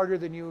even harder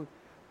than you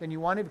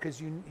wanted, because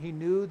he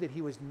knew that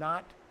he was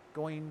not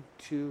going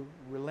to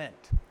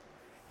relent.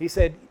 He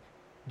said,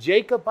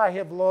 Jacob I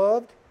have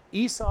loved,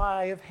 Esau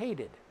I have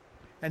hated.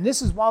 And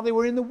this is while they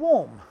were in the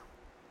womb.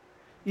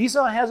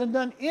 Esau hasn't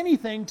done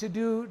anything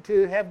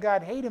to have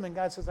God hate him, and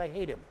God says, I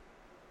hate him.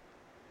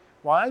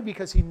 Why?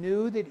 Because he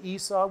knew that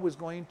Esau was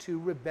going to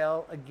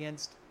rebel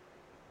against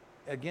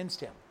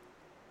him.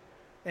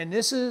 And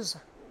this is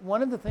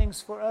one of the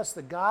things for us,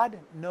 that God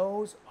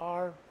knows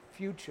our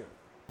future.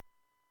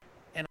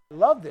 And I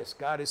love this.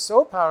 God is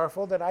so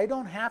powerful that I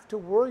don't have to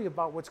worry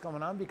about what's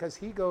going on, because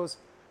he goes,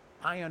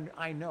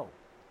 I know.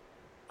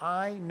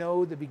 I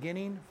know the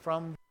beginning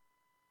from.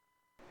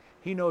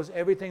 He knows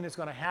everything that's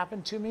going to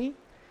happen to me.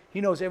 He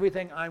knows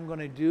everything I'm going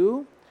to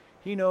do.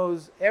 He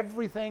knows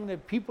everything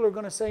that people are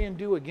going to say and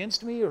do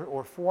against me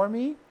or for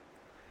me.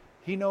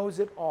 He knows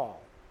it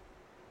all.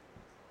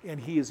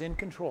 And he is in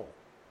control.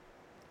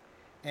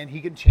 And he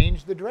can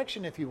change the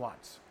direction if he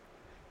wants,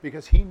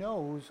 because he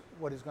knows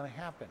what is going to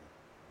happen.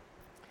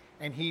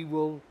 And he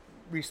will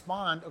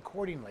respond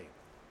accordingly.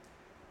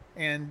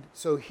 And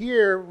so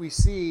here we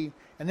see,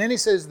 and then he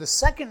says, the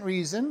second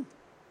reason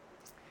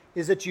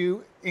is that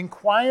you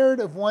inquired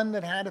of one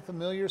that had a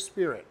familiar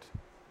spirit.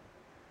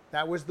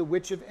 That was the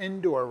witch of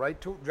Endor,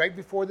 right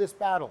before this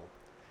battle.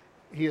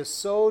 He is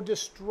so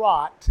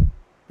distraught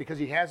because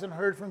he hasn't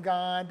heard from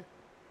God.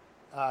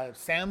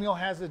 Samuel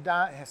has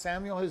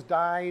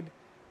died.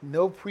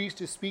 No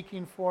priest is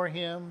speaking for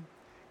him.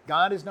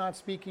 God is not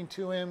speaking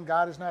to him.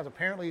 God is not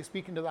apparently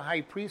speaking to the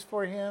high priest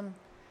for him.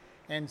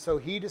 And so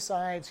he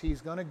decides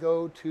he's going to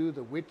go to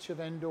the witch of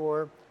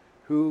Endor,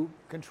 who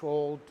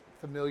controlled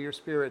familiar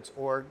spirits,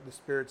 or the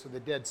spirits of the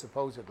dead,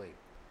 supposedly.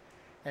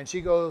 And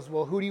she goes,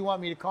 well, who do you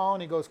want me to call?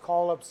 And he goes,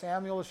 call up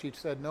Samuel. She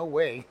said, no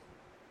way.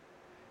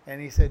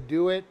 And he said,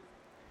 do it.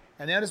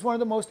 And that is one of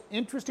the most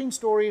interesting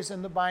stories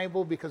in the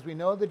Bible, because we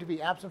know that to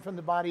be absent from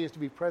the body is to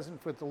be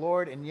present with the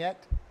Lord, and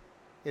yet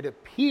it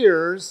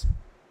appears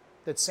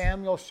that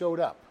Samuel showed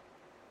up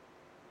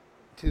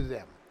to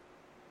them.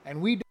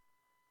 And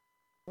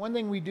one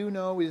thing we do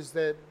know is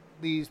that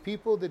these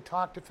people that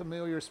talk to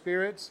familiar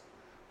spirits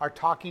are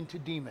talking to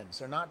demons.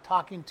 They're not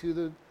talking to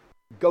the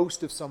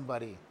ghost of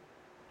somebody.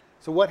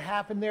 So what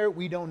happened there,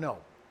 we don't know.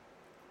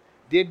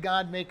 Did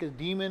God make a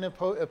demon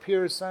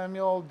appear as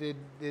Samuel? Did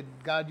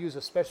God use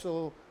a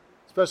special?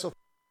 It's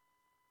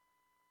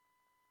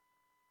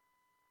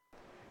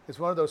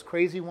one of those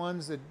crazy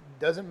ones that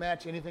doesn't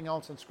match anything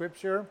else in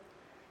Scripture.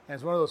 And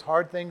it's one of those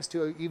hard things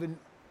to even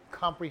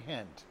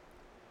comprehend.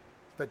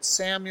 But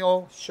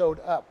Samuel showed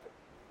up,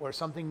 or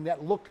something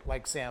that looked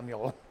like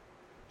Samuel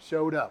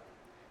showed up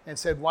and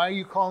said, why are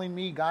you calling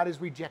me? God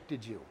has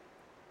rejected you.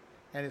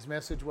 And his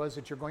message was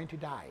that you're going to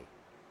die.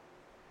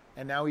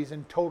 And now he's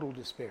in total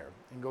despair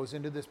and goes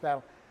into this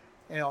battle.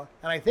 And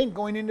I think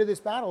going into this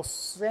battle,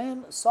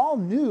 Saul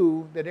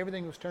knew that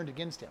everything was turned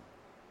against him.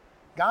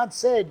 God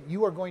said,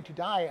 you are going to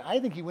die. I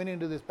think he went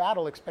into this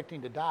battle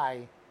expecting to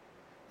die.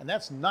 And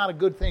that's not a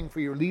good thing for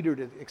your leader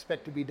to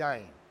expect to be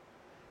dying.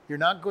 You're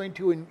not going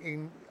to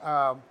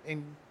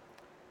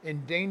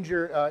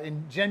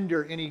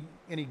engender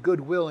any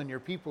goodwill in your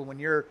people when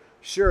you're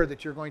sure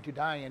that you're going to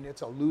die and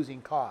it's a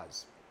losing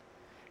cause.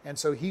 And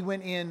so he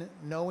went in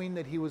knowing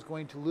that he was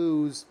going to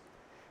lose.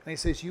 And he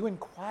says, you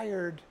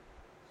inquired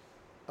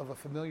of a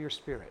familiar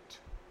spirit,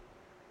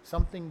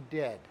 something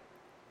dead,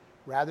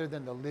 rather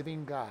than the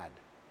living God.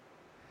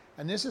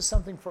 And this is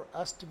something for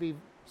us to be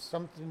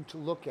something to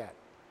look at.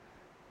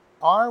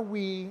 Are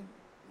we,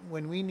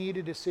 when we need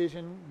a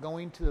decision,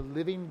 going to the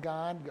living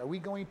God? Are we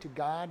going to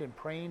God and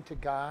praying to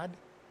God,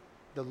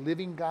 the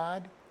living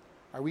God?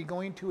 Are we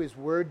going to his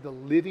word, the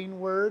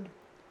living word?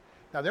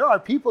 Now, there are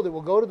people that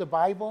will go to the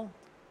Bible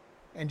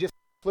and just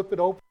flip it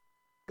open,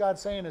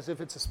 God's saying, as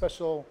if it's a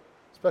special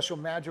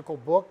magical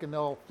book, and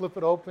they'll flip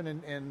it open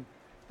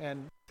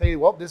and say,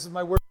 well, this is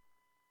my word.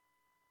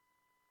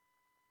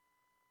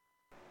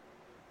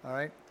 All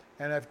right?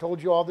 And I've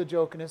told you all the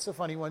joke, and it's a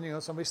funny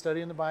one. Somebody's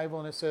studying the Bible,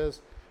 and it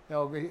says,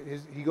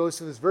 he goes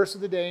to this verse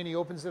of the day, and he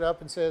opens it up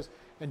and says,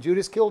 and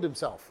Judas killed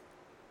himself.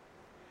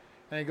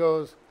 And he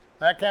goes,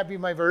 that can't be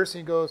my verse.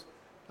 And he goes,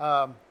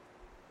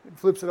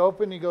 flips it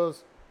open, and he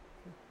goes,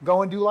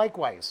 go and do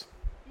likewise.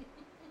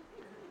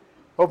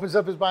 Opens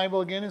up his Bible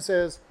again and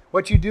says,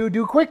 what you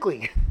do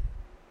quickly.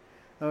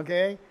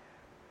 Okay?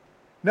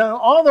 Now,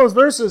 all those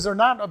verses are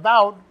not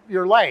about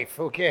your life,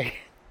 okay?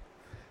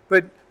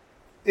 But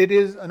it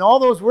is, and all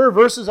those were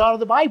verses out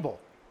of the Bible,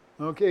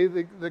 okay,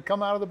 that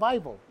come out of the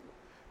Bible.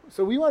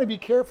 So we want to be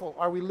careful.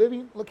 Are we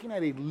looking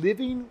at a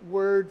living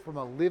word from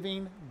a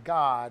living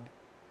God,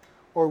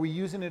 or are we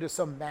using it as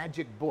some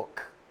magic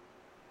book?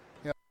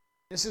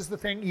 This is the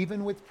thing,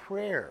 even with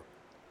prayer.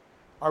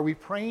 Are we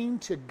praying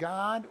to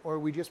God, or are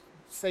we just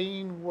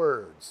saying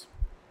words?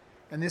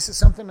 And this is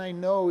something I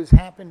know has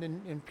happened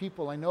in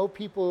people. I know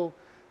people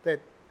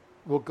that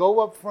will go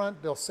up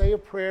front, they'll say a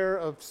prayer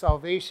of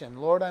salvation.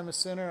 Lord, I'm a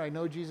sinner. I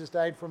know Jesus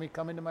died for me.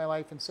 Come into my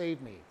life and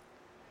save me.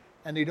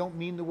 And they don't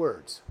mean the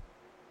words.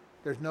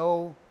 There's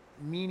no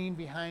meaning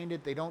behind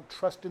it. They don't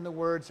trust in the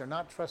words. They're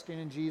not trusting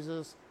in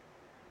Jesus.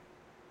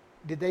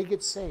 Did they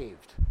get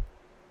saved?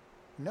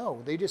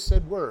 No, they just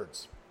said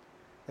words.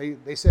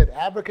 They said,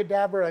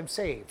 abracadabra, I'm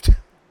saved.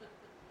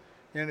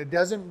 And it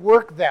doesn't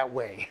work that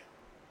way.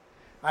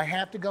 I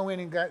have to go in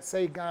and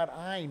say, God,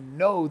 I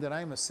know that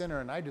I'm a sinner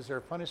and I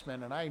deserve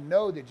punishment, and I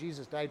know that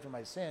Jesus died for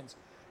my sins.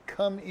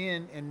 Come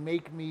in and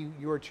make me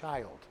your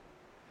child.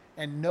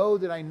 And know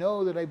that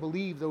I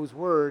believe those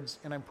words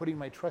and I'm putting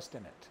my trust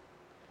in it.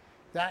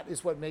 That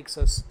is what makes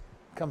us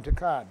come to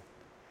God.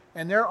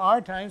 And there are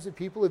times that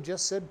people have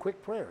just said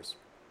quick prayers.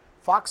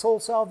 Foxhole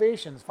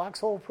salvations,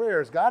 foxhole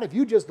prayers. God, if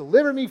you just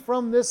deliver me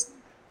from this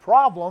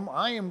problem,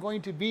 I am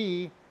going to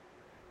be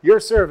your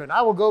servant.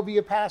 I will go be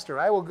a pastor.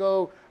 I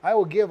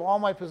will give all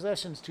my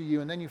possessions to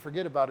you. And then you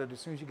forget about it as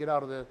soon as you get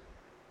out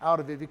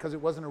of it, because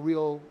it wasn't a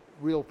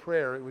real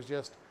prayer. It was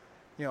just,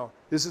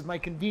 this is my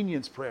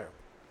convenience prayer.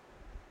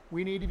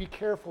 We need to be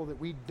careful that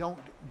we don't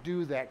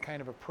do that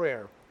kind of a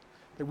prayer,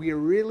 that we are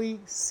really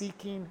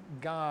seeking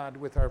God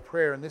with our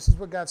prayer. And this is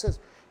what God says.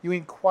 You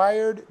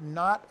inquired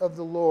not of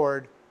the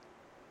Lord,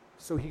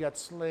 so he got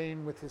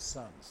slain with his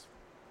sons.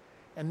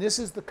 And this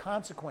is the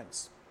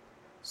consequence.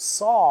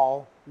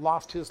 Saul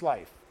lost his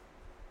life.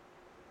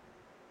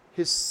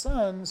 His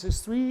sons,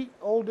 his 3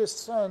 oldest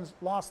sons,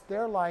 lost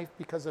their life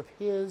because of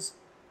his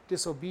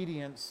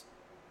disobedience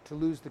to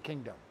lose the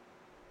kingdom.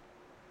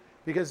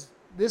 Because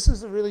this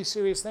is a really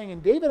serious thing.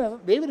 And David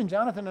and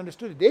Jonathan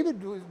understood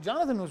it.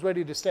 Jonathan was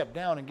ready to step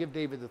down and give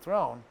David the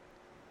throne.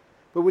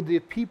 But would the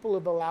people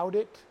have allowed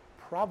it?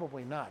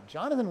 Probably not.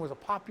 Jonathan was a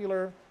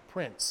popular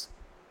prince.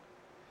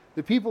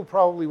 The people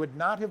probably would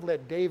not have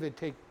let David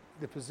take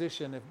the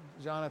position if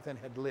Jonathan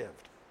had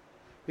lived.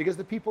 Because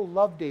the people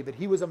loved David.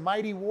 He was a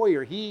mighty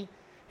warrior. He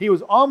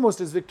was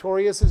almost as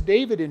victorious as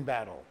David in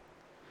battle.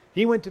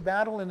 He went to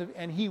battle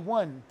and he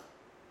won.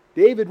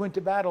 David went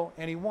to battle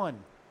and he won.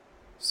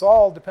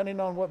 Saul, depending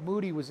on what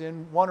mood he was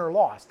in, won or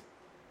lost.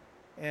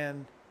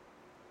 And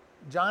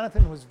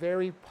Jonathan was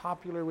very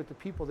popular with the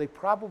people. They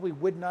probably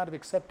would not have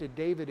accepted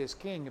David as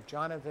king if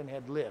Jonathan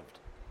had lived.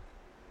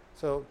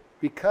 So,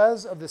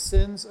 because of the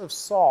sins of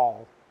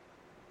Saul,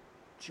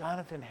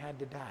 Jonathan had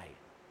to die.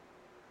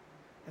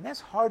 And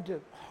that's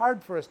hard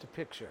for us to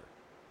picture,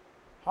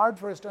 hard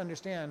for us to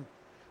understand.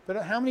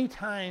 But how many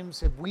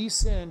times have we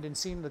sinned and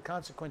seen the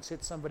consequence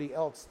hit somebody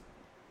else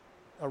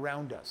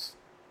around us?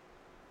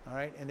 All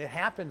right, and it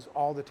happens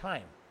all the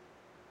time.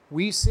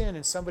 We sin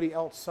and somebody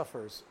else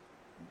suffers.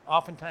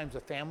 Oftentimes a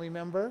family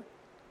member,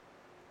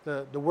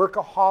 the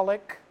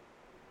workaholic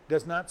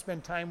does not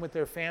spend time with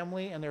their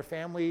family, and their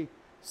family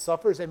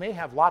suffers. They may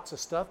have lots of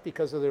stuff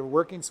because they're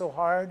working so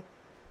hard,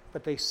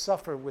 but they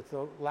suffer with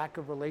the lack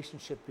of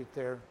relationship with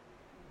their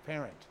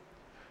parent.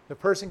 The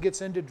person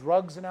gets into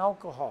drugs and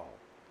alcohol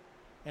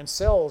and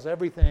sells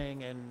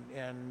everything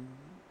and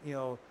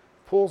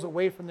pulls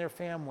away from their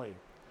family.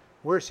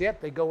 Worse yet,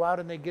 they go out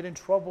and they get in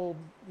trouble,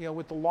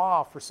 with the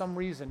law for some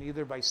reason,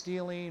 either by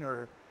stealing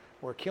or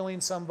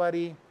killing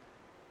somebody,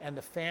 and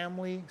the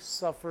family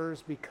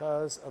suffers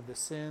because of the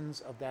sins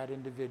of that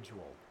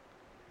individual.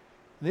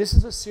 This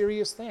is a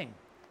serious thing.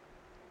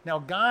 Now,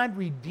 God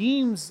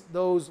redeems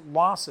those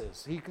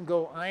losses. He can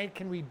go, I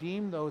can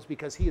redeem those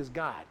because he is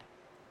God.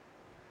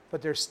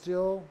 But there's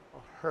still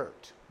a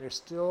hurt. There's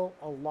still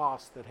a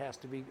loss that has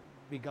to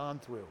be gone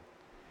through.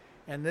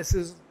 And this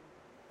is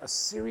a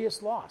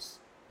serious loss.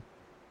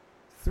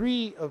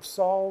 3 of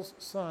Saul's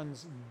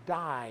sons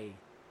die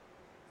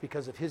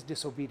because of his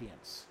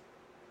disobedience.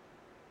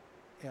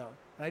 And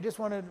I just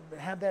want to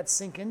have that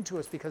sink into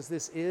us, because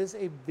this is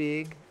a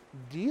big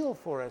deal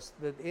for us,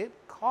 that it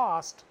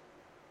cost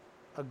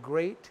a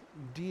great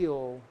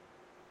deal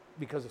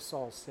because of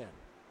Saul's sin.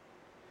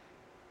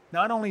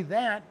 Not only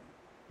that,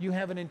 you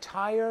have an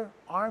entire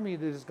army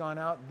that has gone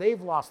out.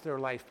 They've lost their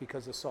life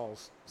because of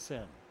Saul's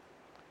sin.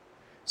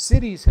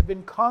 Cities have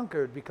been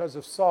conquered because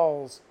of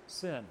Saul's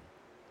sin.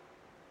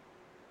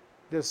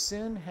 Does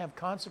sin have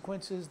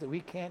consequences that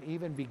we can't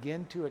even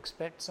begin to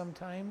expect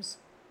sometimes?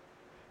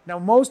 Now,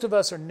 most of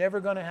us are never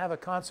going to have a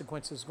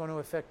consequence that's going to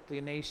affect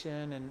the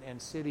nation and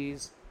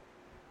cities,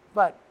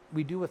 but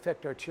we do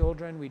affect our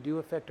children, we do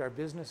affect our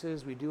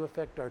businesses, we do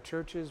affect our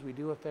churches, we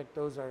do affect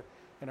those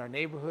in our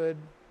neighborhood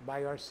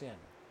by our sin.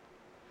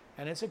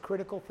 And it's a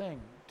critical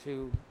thing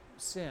to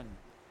sin.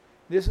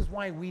 This is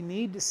why we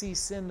need to see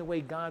sin the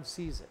way God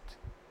sees it.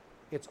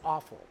 It's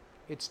awful.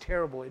 It's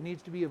terrible. It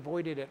needs to be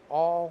avoided at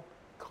all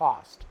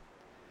cost.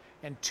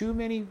 And too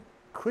many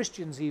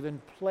Christians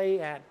even play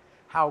at,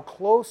 how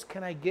close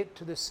can I get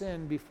to the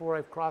sin before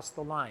I've crossed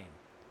the line?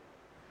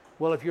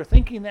 Well, if you're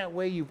thinking that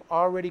way, you've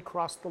already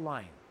crossed the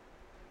line.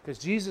 Because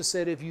Jesus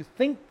said, if you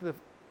think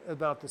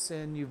about the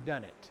sin, you've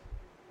done it.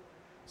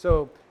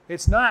 So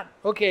it's not,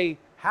 okay,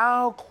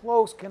 how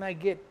close can I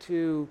get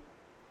to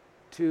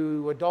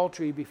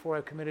adultery before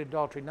I've committed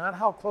adultery? Not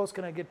how close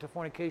can I get to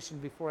fornication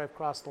before I've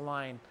crossed the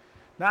line?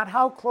 Not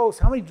how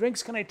many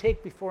drinks can I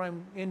take before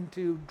I'm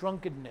into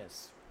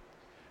drunkenness?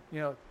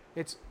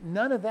 It's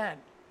none of that.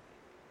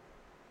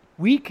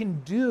 We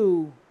can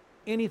do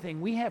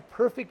anything. We have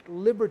perfect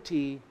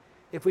liberty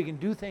if we can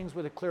do things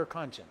with a clear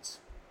conscience.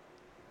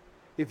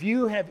 If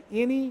you have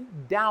any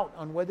doubt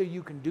on whether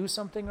you can do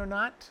something or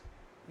not,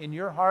 in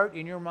your heart,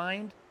 in your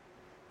mind,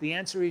 the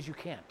answer is you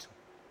can't.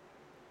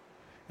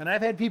 And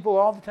I've had people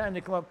all the time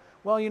that come up,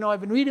 well,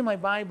 I've been reading my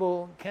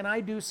Bible, can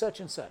I do such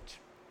and such?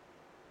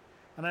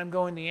 And I'm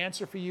going, the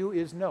answer for you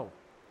is no.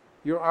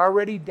 You're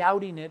already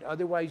doubting it,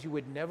 otherwise you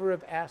would never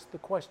have asked the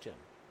question.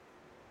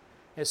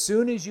 As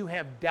soon as you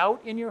have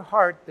doubt in your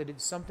heart that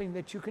it's something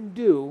that you can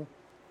do,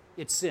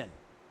 it's sin.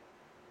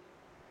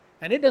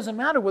 And it doesn't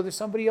matter whether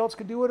somebody else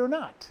could do it or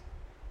not.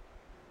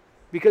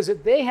 Because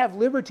if they have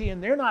liberty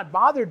and they're not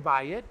bothered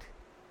by it,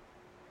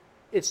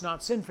 it's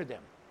not sin for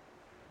them.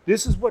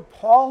 This is what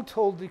Paul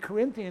told the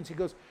Corinthians. He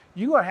goes,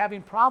 you are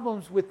having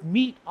problems with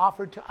meat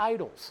offered to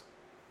idols.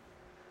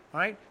 All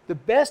right? The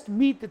best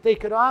meat that they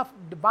could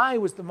buy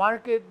was the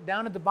market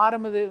down at the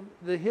bottom of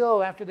the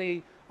hill. After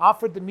they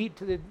offered the meat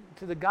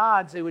to the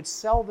gods, they would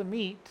sell the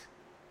meat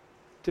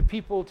to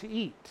people to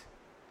eat.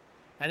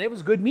 And it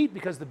was good meat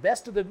because the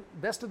best of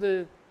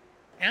the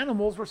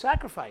animals were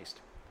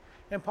sacrificed.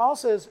 And Paul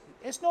says,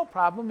 it's no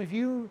problem if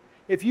you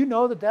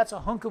know that that's a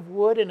hunk of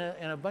wood and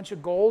a bunch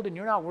of gold and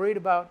you're not worried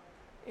about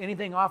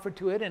anything offered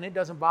to it and it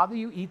doesn't bother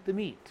you, eat the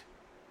meat.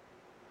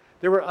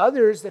 There were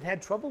others that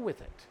had trouble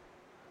with it,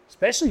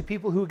 especially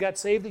people who got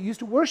saved that used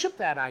to worship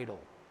that idol.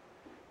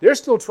 They're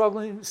still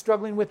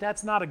struggling with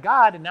that's not a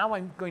God, and now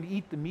I'm going to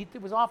eat the meat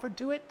that was offered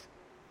to it.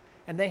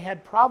 And they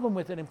had problem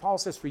with it, and Paul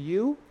says, for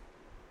you,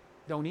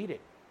 don't eat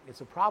it.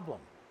 It's a problem.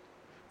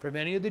 For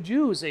many of the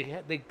Jews,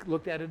 they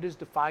looked at it as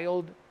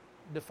defiled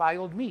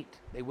meat.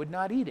 They would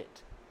not eat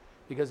it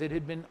because it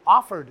had been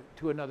offered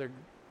to another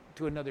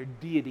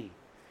deity,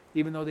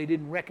 even though they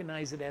didn't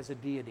recognize it as a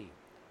deity.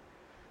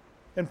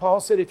 And Paul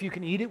said, if you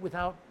can eat it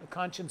without a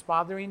conscience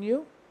bothering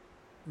you,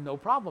 no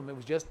problem. It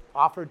was just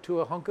offered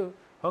to a hunk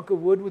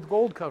of wood with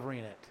gold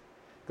covering it.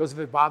 Because if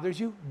it bothers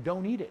you,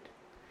 don't eat it.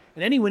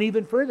 And then he went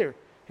even further.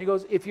 He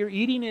goes, if you're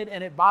eating it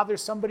and it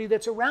bothers somebody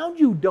that's around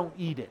you, don't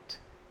eat it.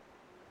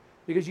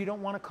 Because you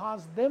don't want to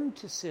cause them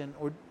to sin.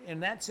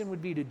 And that sin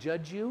would be to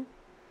judge you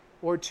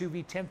or to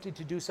be tempted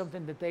to do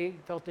something that they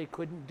felt they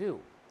couldn't do.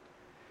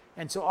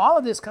 And so all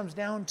of this comes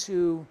down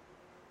to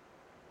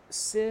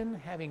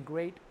sin having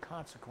great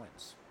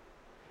consequence.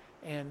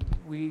 And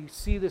we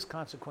see this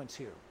consequence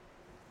here.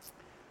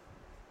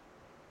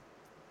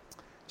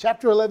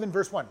 Chapter 11,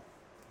 verse 1.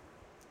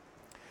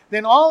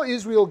 Then all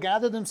Israel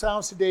gathered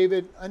themselves to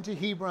David unto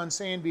Hebron,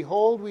 saying,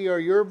 behold, we are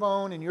your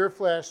bone and your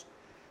flesh.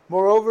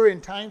 Moreover,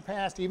 in time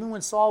past, even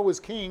when Saul was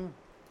king,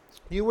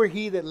 you were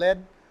he that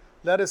led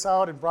us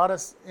out and brought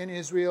us in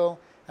Israel.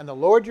 And the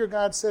Lord your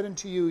God said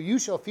unto you, you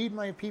shall feed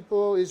my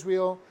people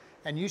Israel,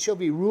 and you shall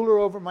be ruler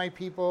over my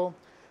people.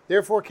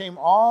 Therefore came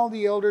all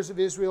the elders of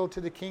Israel to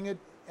the king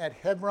at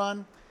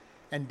Hebron,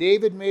 and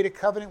David made a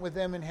covenant with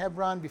them in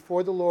Hebron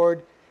before the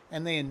Lord,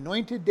 and they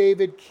anointed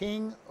David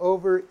king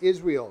over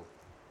Israel.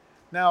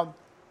 Now,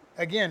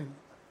 again,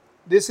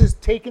 this has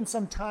taken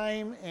some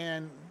time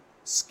and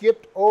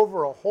skipped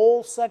over a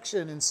whole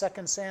section in 2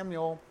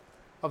 Samuel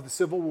of the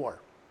Civil War.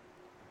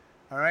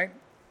 All right?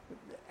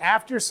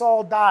 After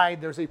Saul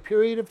died, there's a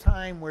period of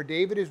time where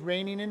David is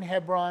reigning in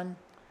Hebron,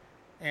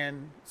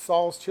 and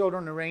Saul's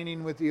children are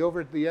reigning with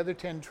the other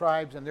 10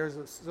 tribes, and there's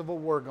a civil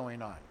war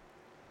going on.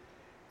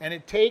 And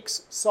it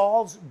takes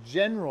Saul's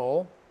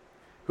general,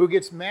 who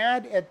gets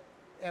mad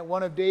at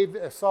one of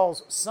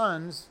Saul's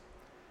sons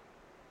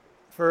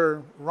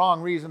for wrong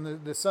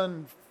reason. The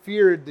son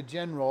feared the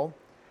general,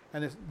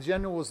 and the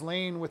general was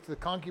laying with the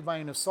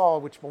concubine of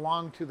Saul, which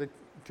belonged to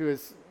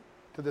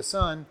the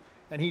son,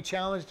 and he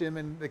challenged him,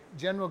 and the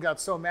general got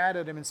so mad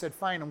at him and said,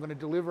 fine, I'm going to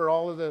deliver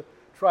all of the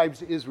tribes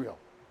to Israel,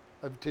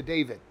 to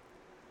David.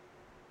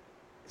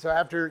 So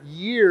after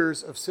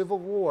years of civil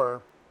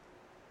war,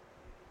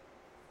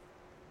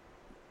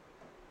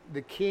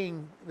 the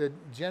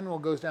general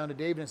goes down to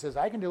David and says,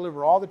 I can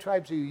deliver all the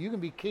tribes to you. You can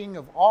be king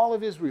of all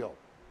of Israel.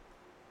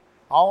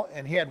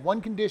 And he had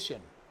one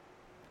condition.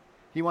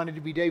 He wanted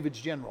to be David's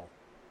general.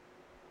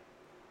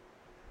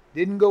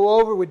 Didn't go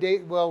over with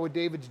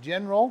David's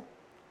general,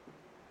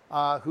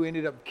 who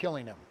ended up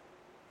killing him.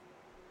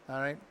 All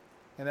right?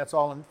 And that's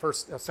all in 2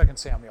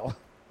 Samuel.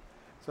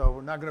 So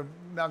we're not going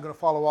to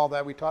follow all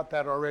that. We taught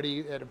that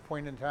already at a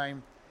point in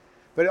time.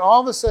 But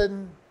all of a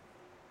sudden,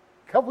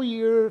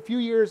 a few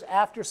years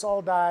after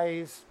Saul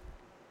dies,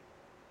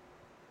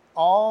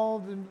 all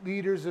the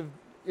leaders of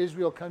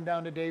Israel come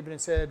down to David and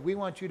said, we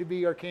want you to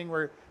be our king.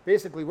 We're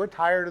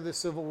tired of this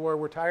civil war.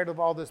 We're tired of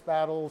all this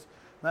battles.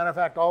 Matter of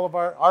fact, all of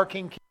our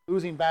king keeps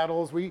losing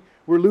battles. We're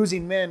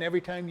losing men.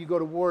 Every time you go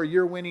to war,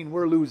 you're winning,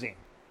 we're losing.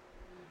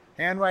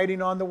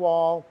 Handwriting on the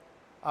wall,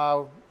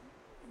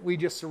 we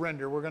just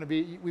surrender.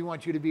 We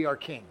want you to be our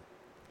king.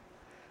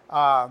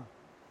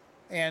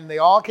 And they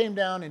all came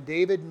down, and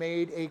David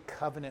made a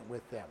covenant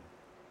with them.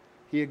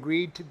 He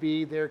agreed to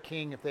be their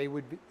king if they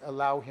would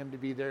allow him to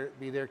be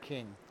their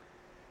king.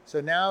 So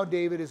now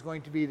David is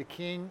going to be the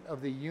king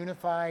of the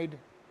unified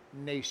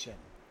nation.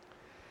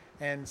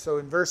 And so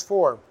in verse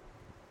 4,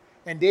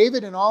 And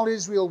David and all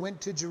Israel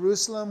went to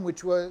Jerusalem,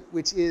 which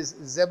is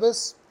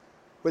Zebus,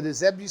 where the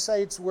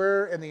Jebusites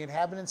were, and the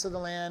inhabitants of the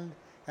land.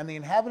 And the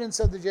inhabitants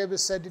of the Jebus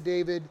said to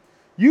David,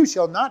 "You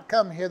shall not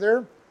come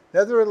hither."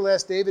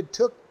 Nevertheless, David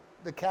took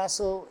the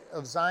castle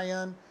of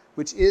Zion,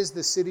 which is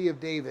the city of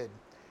David.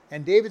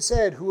 And David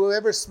said,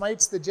 "Whoever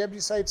smites the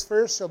Jebusites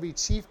first shall be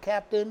chief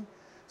captain."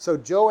 So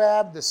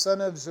Joab, the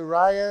son of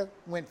Zeruiah,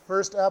 went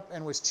first up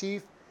and was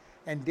chief.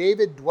 And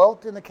David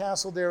dwelt in the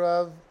castle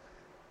thereof.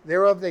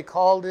 Therefore they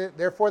called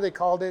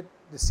it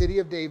the city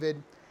of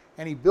David.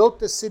 And he built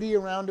the city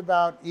around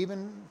about,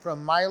 even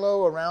from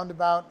Milo around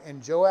about.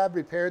 And Joab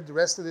repaired the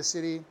rest of the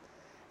city.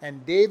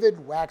 And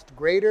David waxed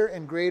greater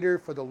and greater,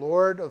 for the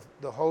Lord of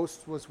the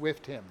hosts was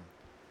with him.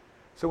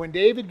 So when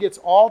David gets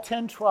all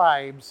 10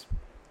 tribes,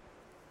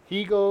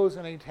 he goes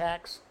and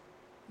attacks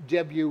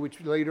Jebu,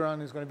 which later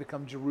on is going to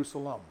become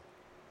Jerusalem.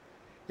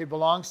 It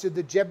belongs to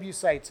the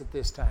Jebusites at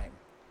this time.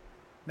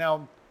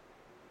 Now,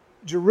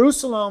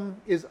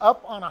 Jerusalem is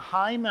up on a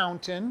high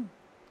mountain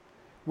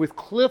with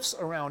cliffs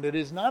around it. It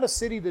is not a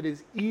city that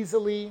is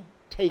easily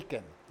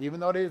taken. Even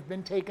though it has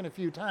been taken a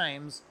few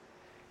times,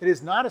 it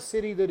is not a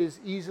city that is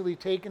easily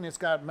taken. It's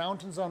got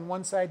mountains on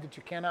one side that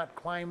you cannot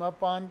climb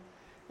up on,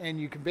 and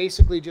you can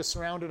basically just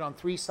surround it on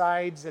 3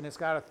 sides, and it's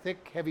got a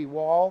thick, heavy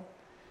wall.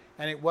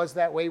 And it was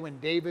that way when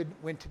David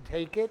went to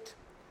take it.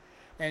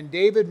 And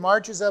David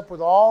marches up with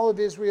all of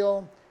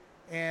Israel.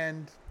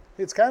 And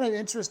it's kind of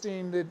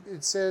interesting that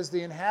it says,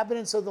 the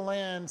inhabitants of the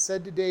land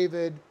said to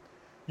David,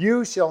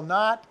 "You shall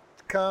not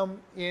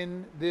come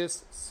in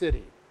this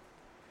city."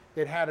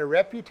 It had a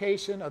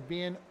reputation of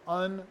being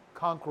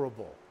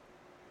unconquerable.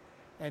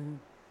 And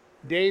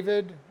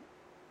David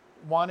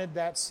wanted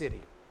that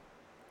city.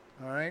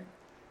 All right?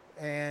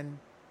 And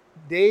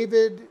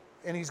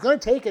he's going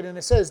to take it, and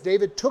it says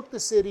David took the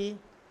city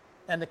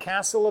and the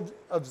castle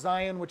of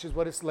Zion, which is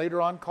what it's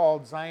later on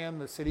called, Zion,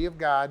 the city of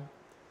God,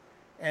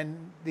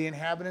 and the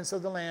inhabitants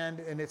of the land,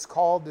 and it's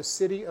called the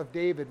city of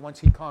David once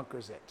he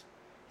conquers it.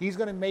 He's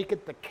going to make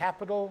it the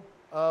capital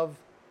of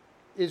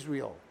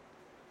Israel,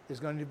 is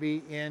going to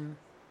be in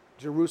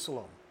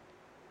Jerusalem.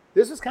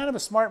 This is kind of a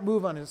smart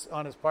move on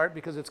his part,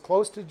 because it's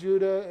close to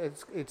Judah,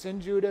 it's in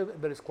Judah,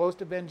 but it's close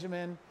to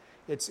Benjamin.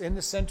 It's in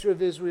the center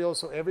of Israel,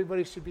 so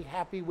everybody should be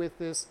happy with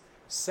this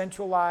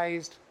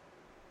centralized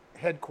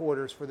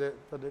headquarters for the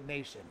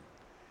nation.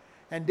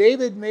 And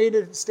David made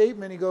a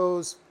statement. He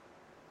goes,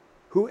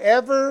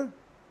 "Whoever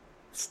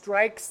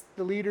strikes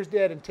the leaders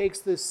dead and takes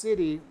this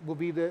city will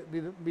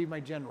be my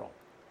general."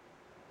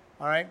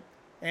 All right?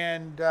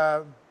 And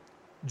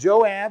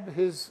Joab,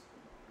 his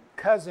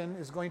cousin,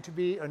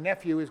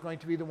 nephew, is going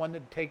to be the one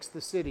that takes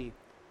the city.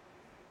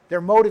 They're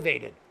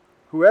motivated.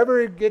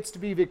 Whoever gets to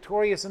be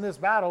victorious in this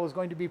battle is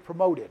going to be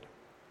promoted.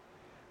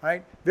 All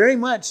right? Very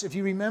much, if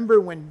you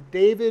remember when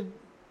David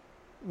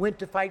went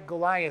to fight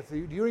Goliath, do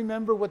you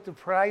remember what the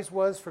prize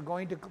was for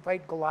going to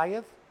fight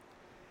Goliath?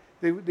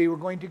 They were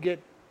going to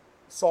get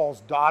Saul's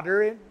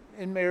daughter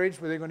in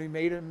marriage, where they're going to be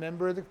made a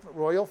member of the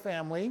royal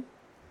family.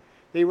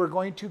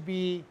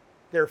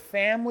 Their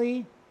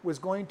family was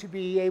going to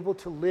be able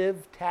to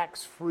live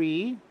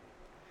tax-free,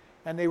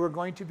 and they were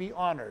going to be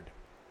honored.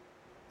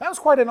 That was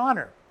quite an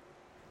honor.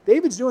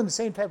 David's doing the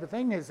same type of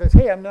thing. He says,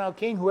 "Hey, I'm now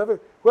king.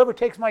 Whoever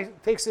takes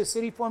this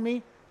city for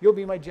me, you'll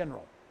be my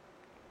general."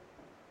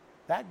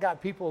 That got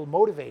people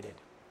motivated.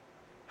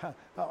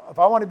 If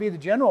I want to be the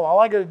general, all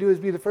I got to do is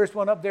be the first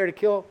one up there to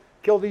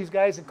kill these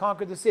guys and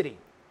conquer the city.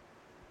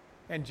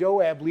 And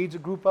Joab leads a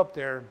group up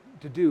there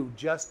to do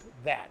just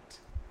that.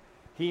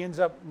 He ends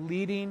up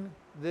leading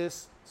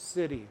this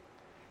city.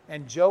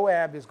 And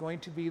Joab is going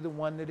to be the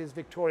one that is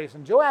victorious.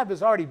 And Joab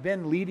has already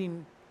been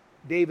leading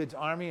David's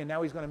army, and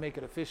now he's going to make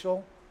it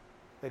official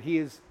that he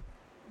has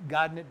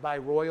gotten it by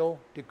royal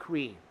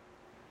decree.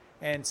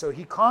 And so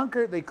they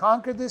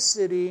conquered this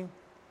city,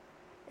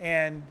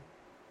 and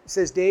it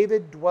says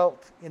David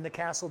dwelt in the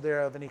castle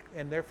thereof,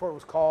 and therefore it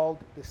was called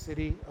the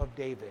city of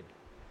David.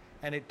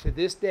 And it to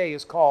this day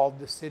is called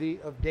the city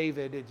of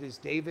David. It is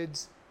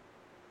David's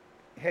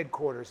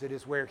headquarters. It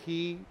is where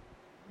he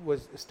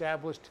was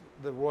established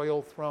the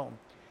royal throne.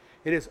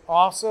 It is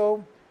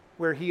also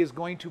where he is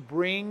going to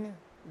bring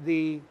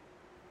the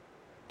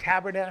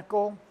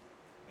tabernacle,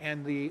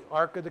 and the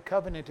Ark of the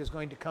Covenant is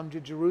going to come to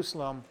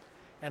Jerusalem.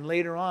 And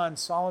later on,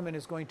 Solomon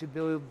is going to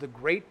build the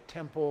great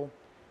temple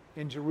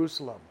in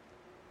Jerusalem.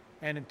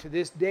 And to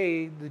this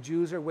day, the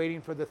Jews are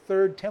waiting for the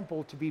 3rd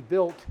temple to be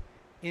built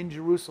in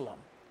Jerusalem.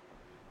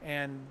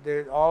 And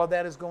all of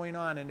that is going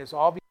on, and it's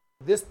all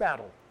because of this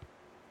battle.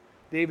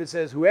 David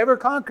says, "Whoever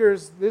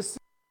conquers this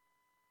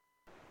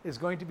is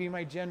going to be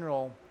my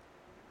general."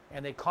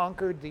 And they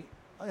conquered the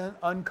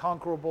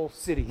unconquerable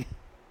city.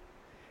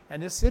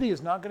 And this city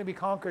is not going to be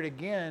conquered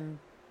again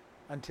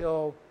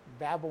until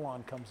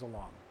Babylon comes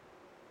along.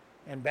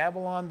 And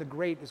Babylon the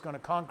Great is going to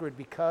conquer it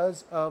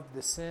because of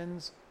the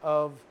sins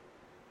of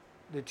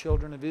the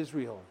children of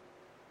Israel.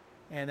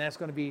 And that's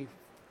going to be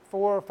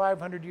 400 or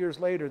 500 years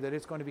later that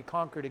it's going to be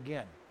conquered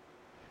again.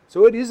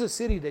 So it is a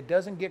city that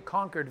doesn't get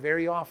conquered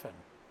very often.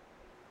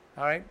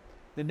 All right?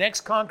 The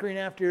next conquering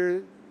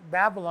after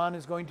Babylon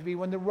is going to be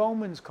when the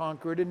Romans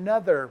conquer it,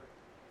 another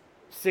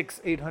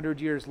 600-800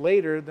 years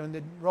later than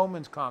the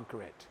Romans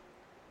conquer it.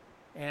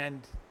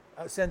 And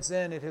since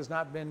then, it has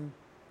not been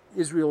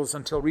Israel's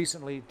until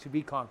recently to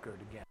be conquered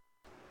again.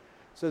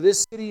 So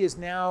this city is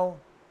now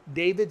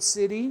David's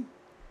city.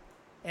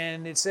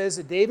 And it says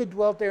that David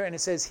dwelt there, and it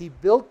says he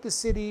built the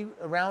city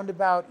around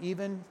about,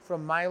 even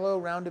from Milo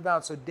round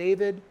about. So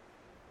David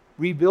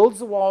rebuilds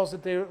the walls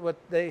that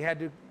they had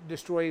to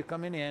destroy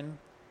coming in,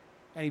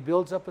 and he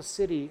builds up a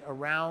city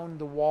around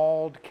the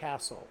walled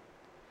castle.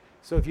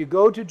 So if you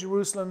go to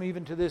Jerusalem,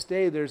 even to this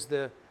day, there's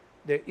the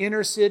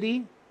inner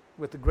city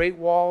with the Great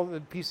Wall,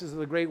 the pieces of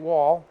the Great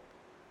Wall,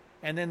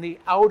 and then the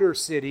outer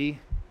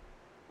city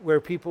where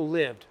people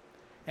lived.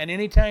 And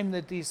anytime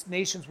that these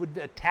nations would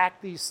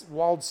attack these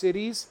walled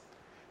cities,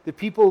 the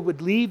people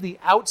would leave the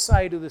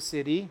outside of the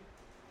city,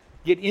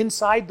 get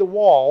inside the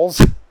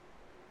walls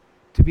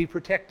to be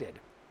protected.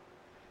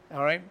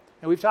 All right?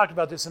 And we've talked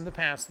about this in the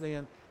past.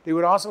 They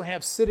would also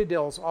have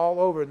citadels all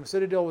over. And the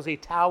citadel was a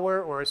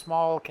tower or a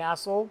small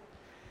castle.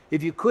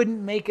 If you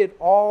couldn't make it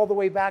all the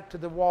way back to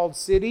the walled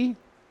city,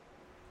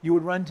 you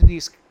would run to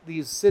these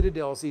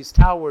citadels, these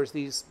towers,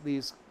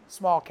 these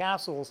small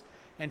castles,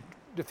 and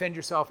defend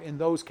yourself in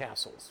those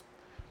castles.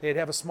 They'd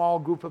have a small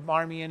group of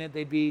army in it.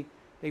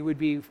 They would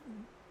be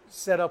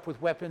set up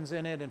with weapons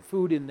in it and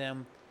food in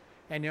them.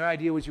 And your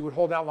idea was you would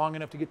hold out long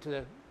enough to get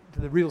to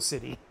the real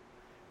city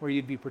where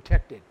you'd be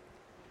protected.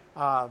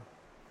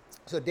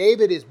 So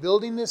David is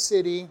building this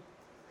city,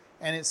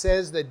 and it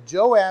says that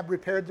Joab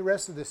repaired the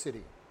rest of the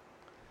city.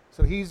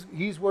 So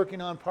he's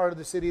working on part of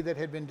the city that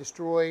had been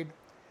destroyed.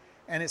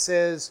 And it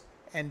says,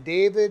 and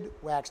David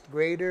waxed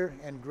greater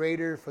and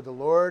greater, for the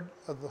Lord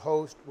of the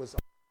host was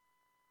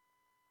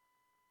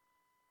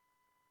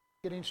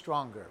getting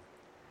stronger.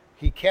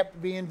 He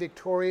kept being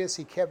victorious.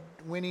 He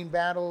kept winning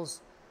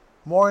battles.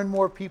 More and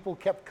more people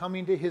kept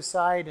coming to his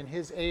side and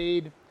his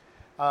aid.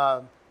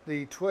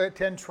 The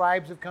 10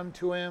 tribes have come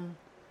to him,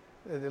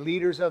 the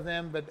leaders of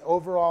them, but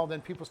overall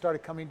then people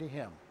started coming to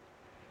him.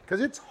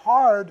 Because it's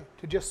hard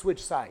to just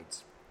switch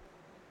sides.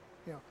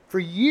 For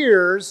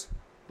years,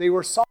 they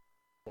were Saul's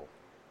people.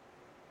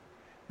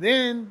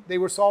 Then they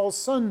were Saul's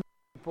son's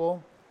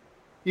people,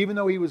 even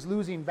though he was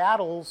losing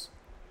battles.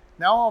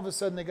 Now all of a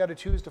sudden they got to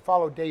choose to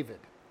follow David.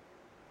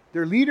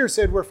 Their leader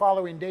said, we're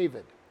following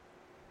David.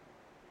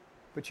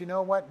 But you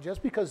know what?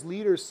 Just because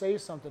leaders say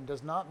something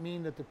does not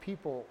mean that the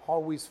people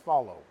always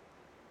follow.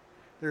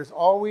 There's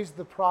always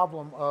the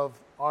problem of,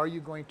 are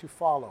you going to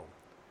follow?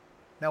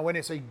 Now, when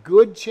it's a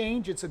good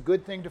change, it's a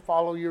good thing to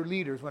follow your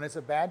leaders. When it's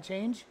a bad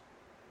change,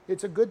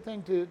 it's a good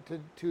thing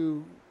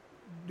to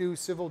do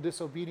civil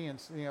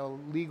disobedience,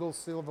 legal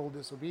civil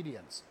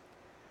disobedience.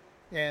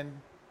 And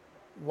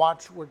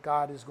watch what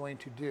God is going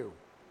to do.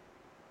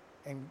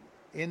 And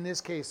in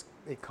this case,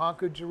 they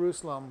conquered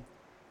Jerusalem,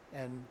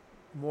 and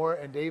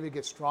David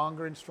gets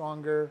stronger and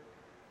stronger.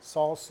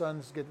 Saul's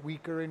sons get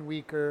weaker and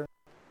weaker,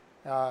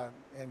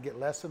 and get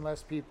less and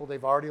less people.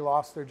 They've already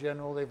lost their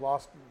general.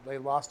 They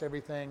lost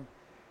everything,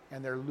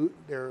 and they're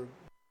weaker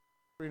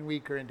and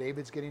weaker. And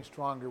David's getting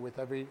stronger with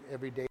every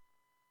day.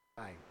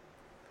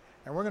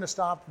 And we're going to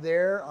stop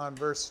there on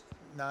verse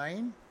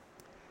 9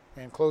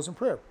 and close in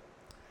prayer.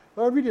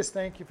 Lord, we just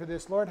thank you for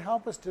this. Lord,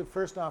 help us to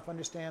first off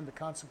understand the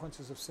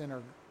consequences of sin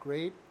are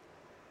great,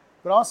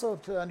 but also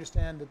to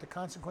understand that the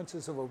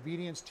consequences of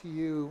obedience to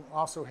you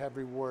also have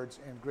rewards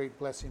and great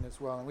blessing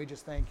as well. And we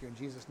just thank you in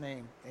Jesus'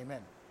 name.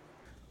 Amen.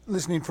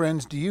 Listening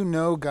friends, do you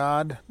know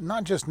God?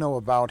 Not just know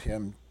about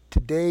him.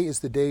 Today is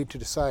the day to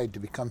decide to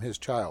become his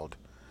child.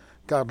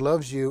 God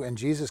loves you, and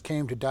Jesus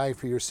came to die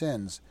for your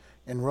sins.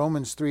 In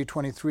Romans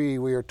 3:23,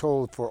 we are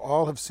told, for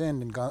all have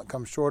sinned and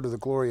come short of the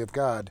glory of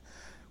God.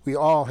 We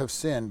all have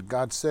sinned.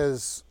 God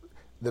says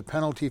the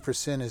penalty for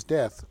sin is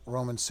death.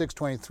 Romans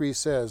 6:23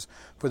 says,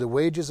 for the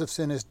wages of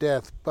sin is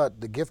death, but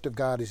the gift of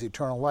God is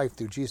eternal life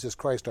through Jesus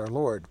Christ our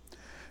Lord.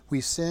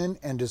 We sin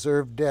and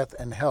deserve death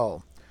and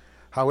hell.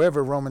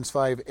 However, Romans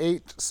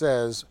 5:8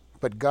 says,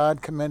 but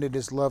God commended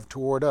his love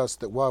toward us,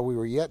 that while we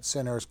were yet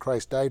sinners,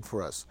 Christ died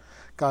for us.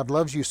 God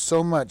loves you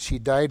so much, he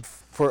died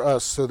for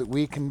us so that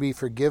we can be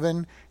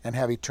forgiven and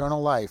have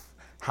eternal life.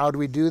 How do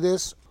we do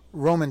this?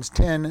 Romans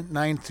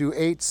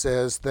 10:9-8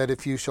 says that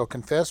if you shall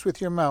confess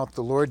with your mouth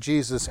the Lord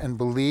Jesus and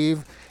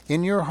believe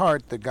in your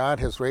heart that God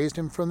has raised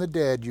him from the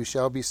dead, you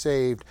shall be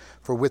saved.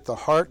 For with the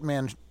heart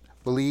man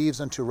believes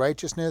unto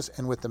righteousness,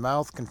 and with the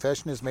mouth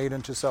confession is made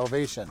unto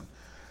salvation.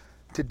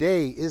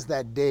 Today is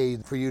that day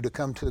for you to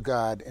come to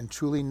God and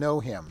truly know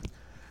him.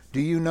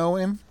 Do you know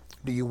him?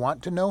 Do you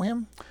want to know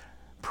him?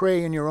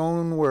 Pray in your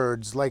own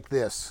words like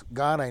this.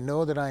 God, I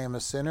know that I am a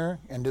sinner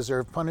and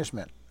deserve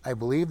punishment. I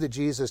believe that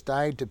Jesus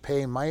died to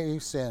pay my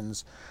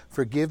sins.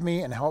 Forgive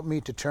me and help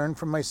me to turn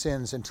from my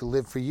sins and to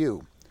live for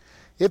you.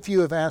 If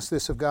you have asked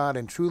this of God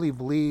and truly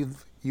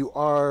believe you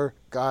are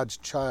God's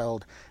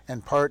child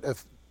and part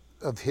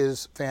of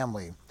his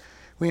family,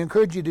 we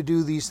encourage you to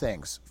do these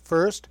things.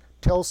 First,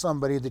 tell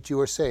somebody that you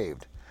are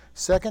saved.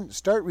 Second,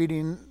 start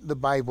reading the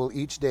Bible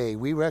each day.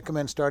 We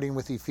recommend starting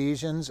with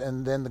Ephesians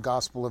and then the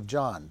Gospel of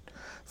John.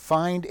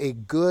 Find a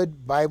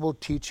good Bible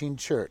teaching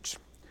church.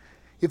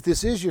 If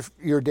this is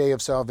your day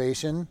of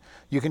salvation,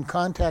 you can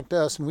contact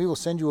us and we will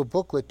send you a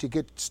booklet to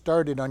get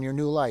started on your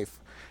new life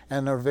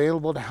and are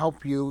available to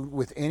help you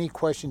with any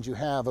questions you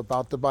have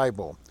about the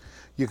Bible.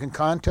 You can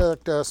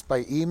contact us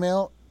by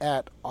email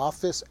at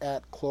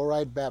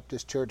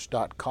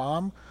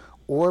office@chloridebaptistchurch.com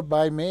or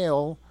by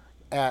mail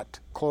at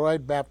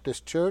Chloride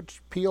Baptist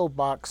Church, P.O.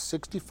 Box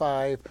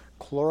 65,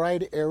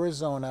 Chloride,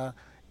 Arizona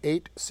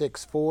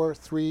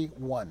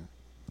 86431.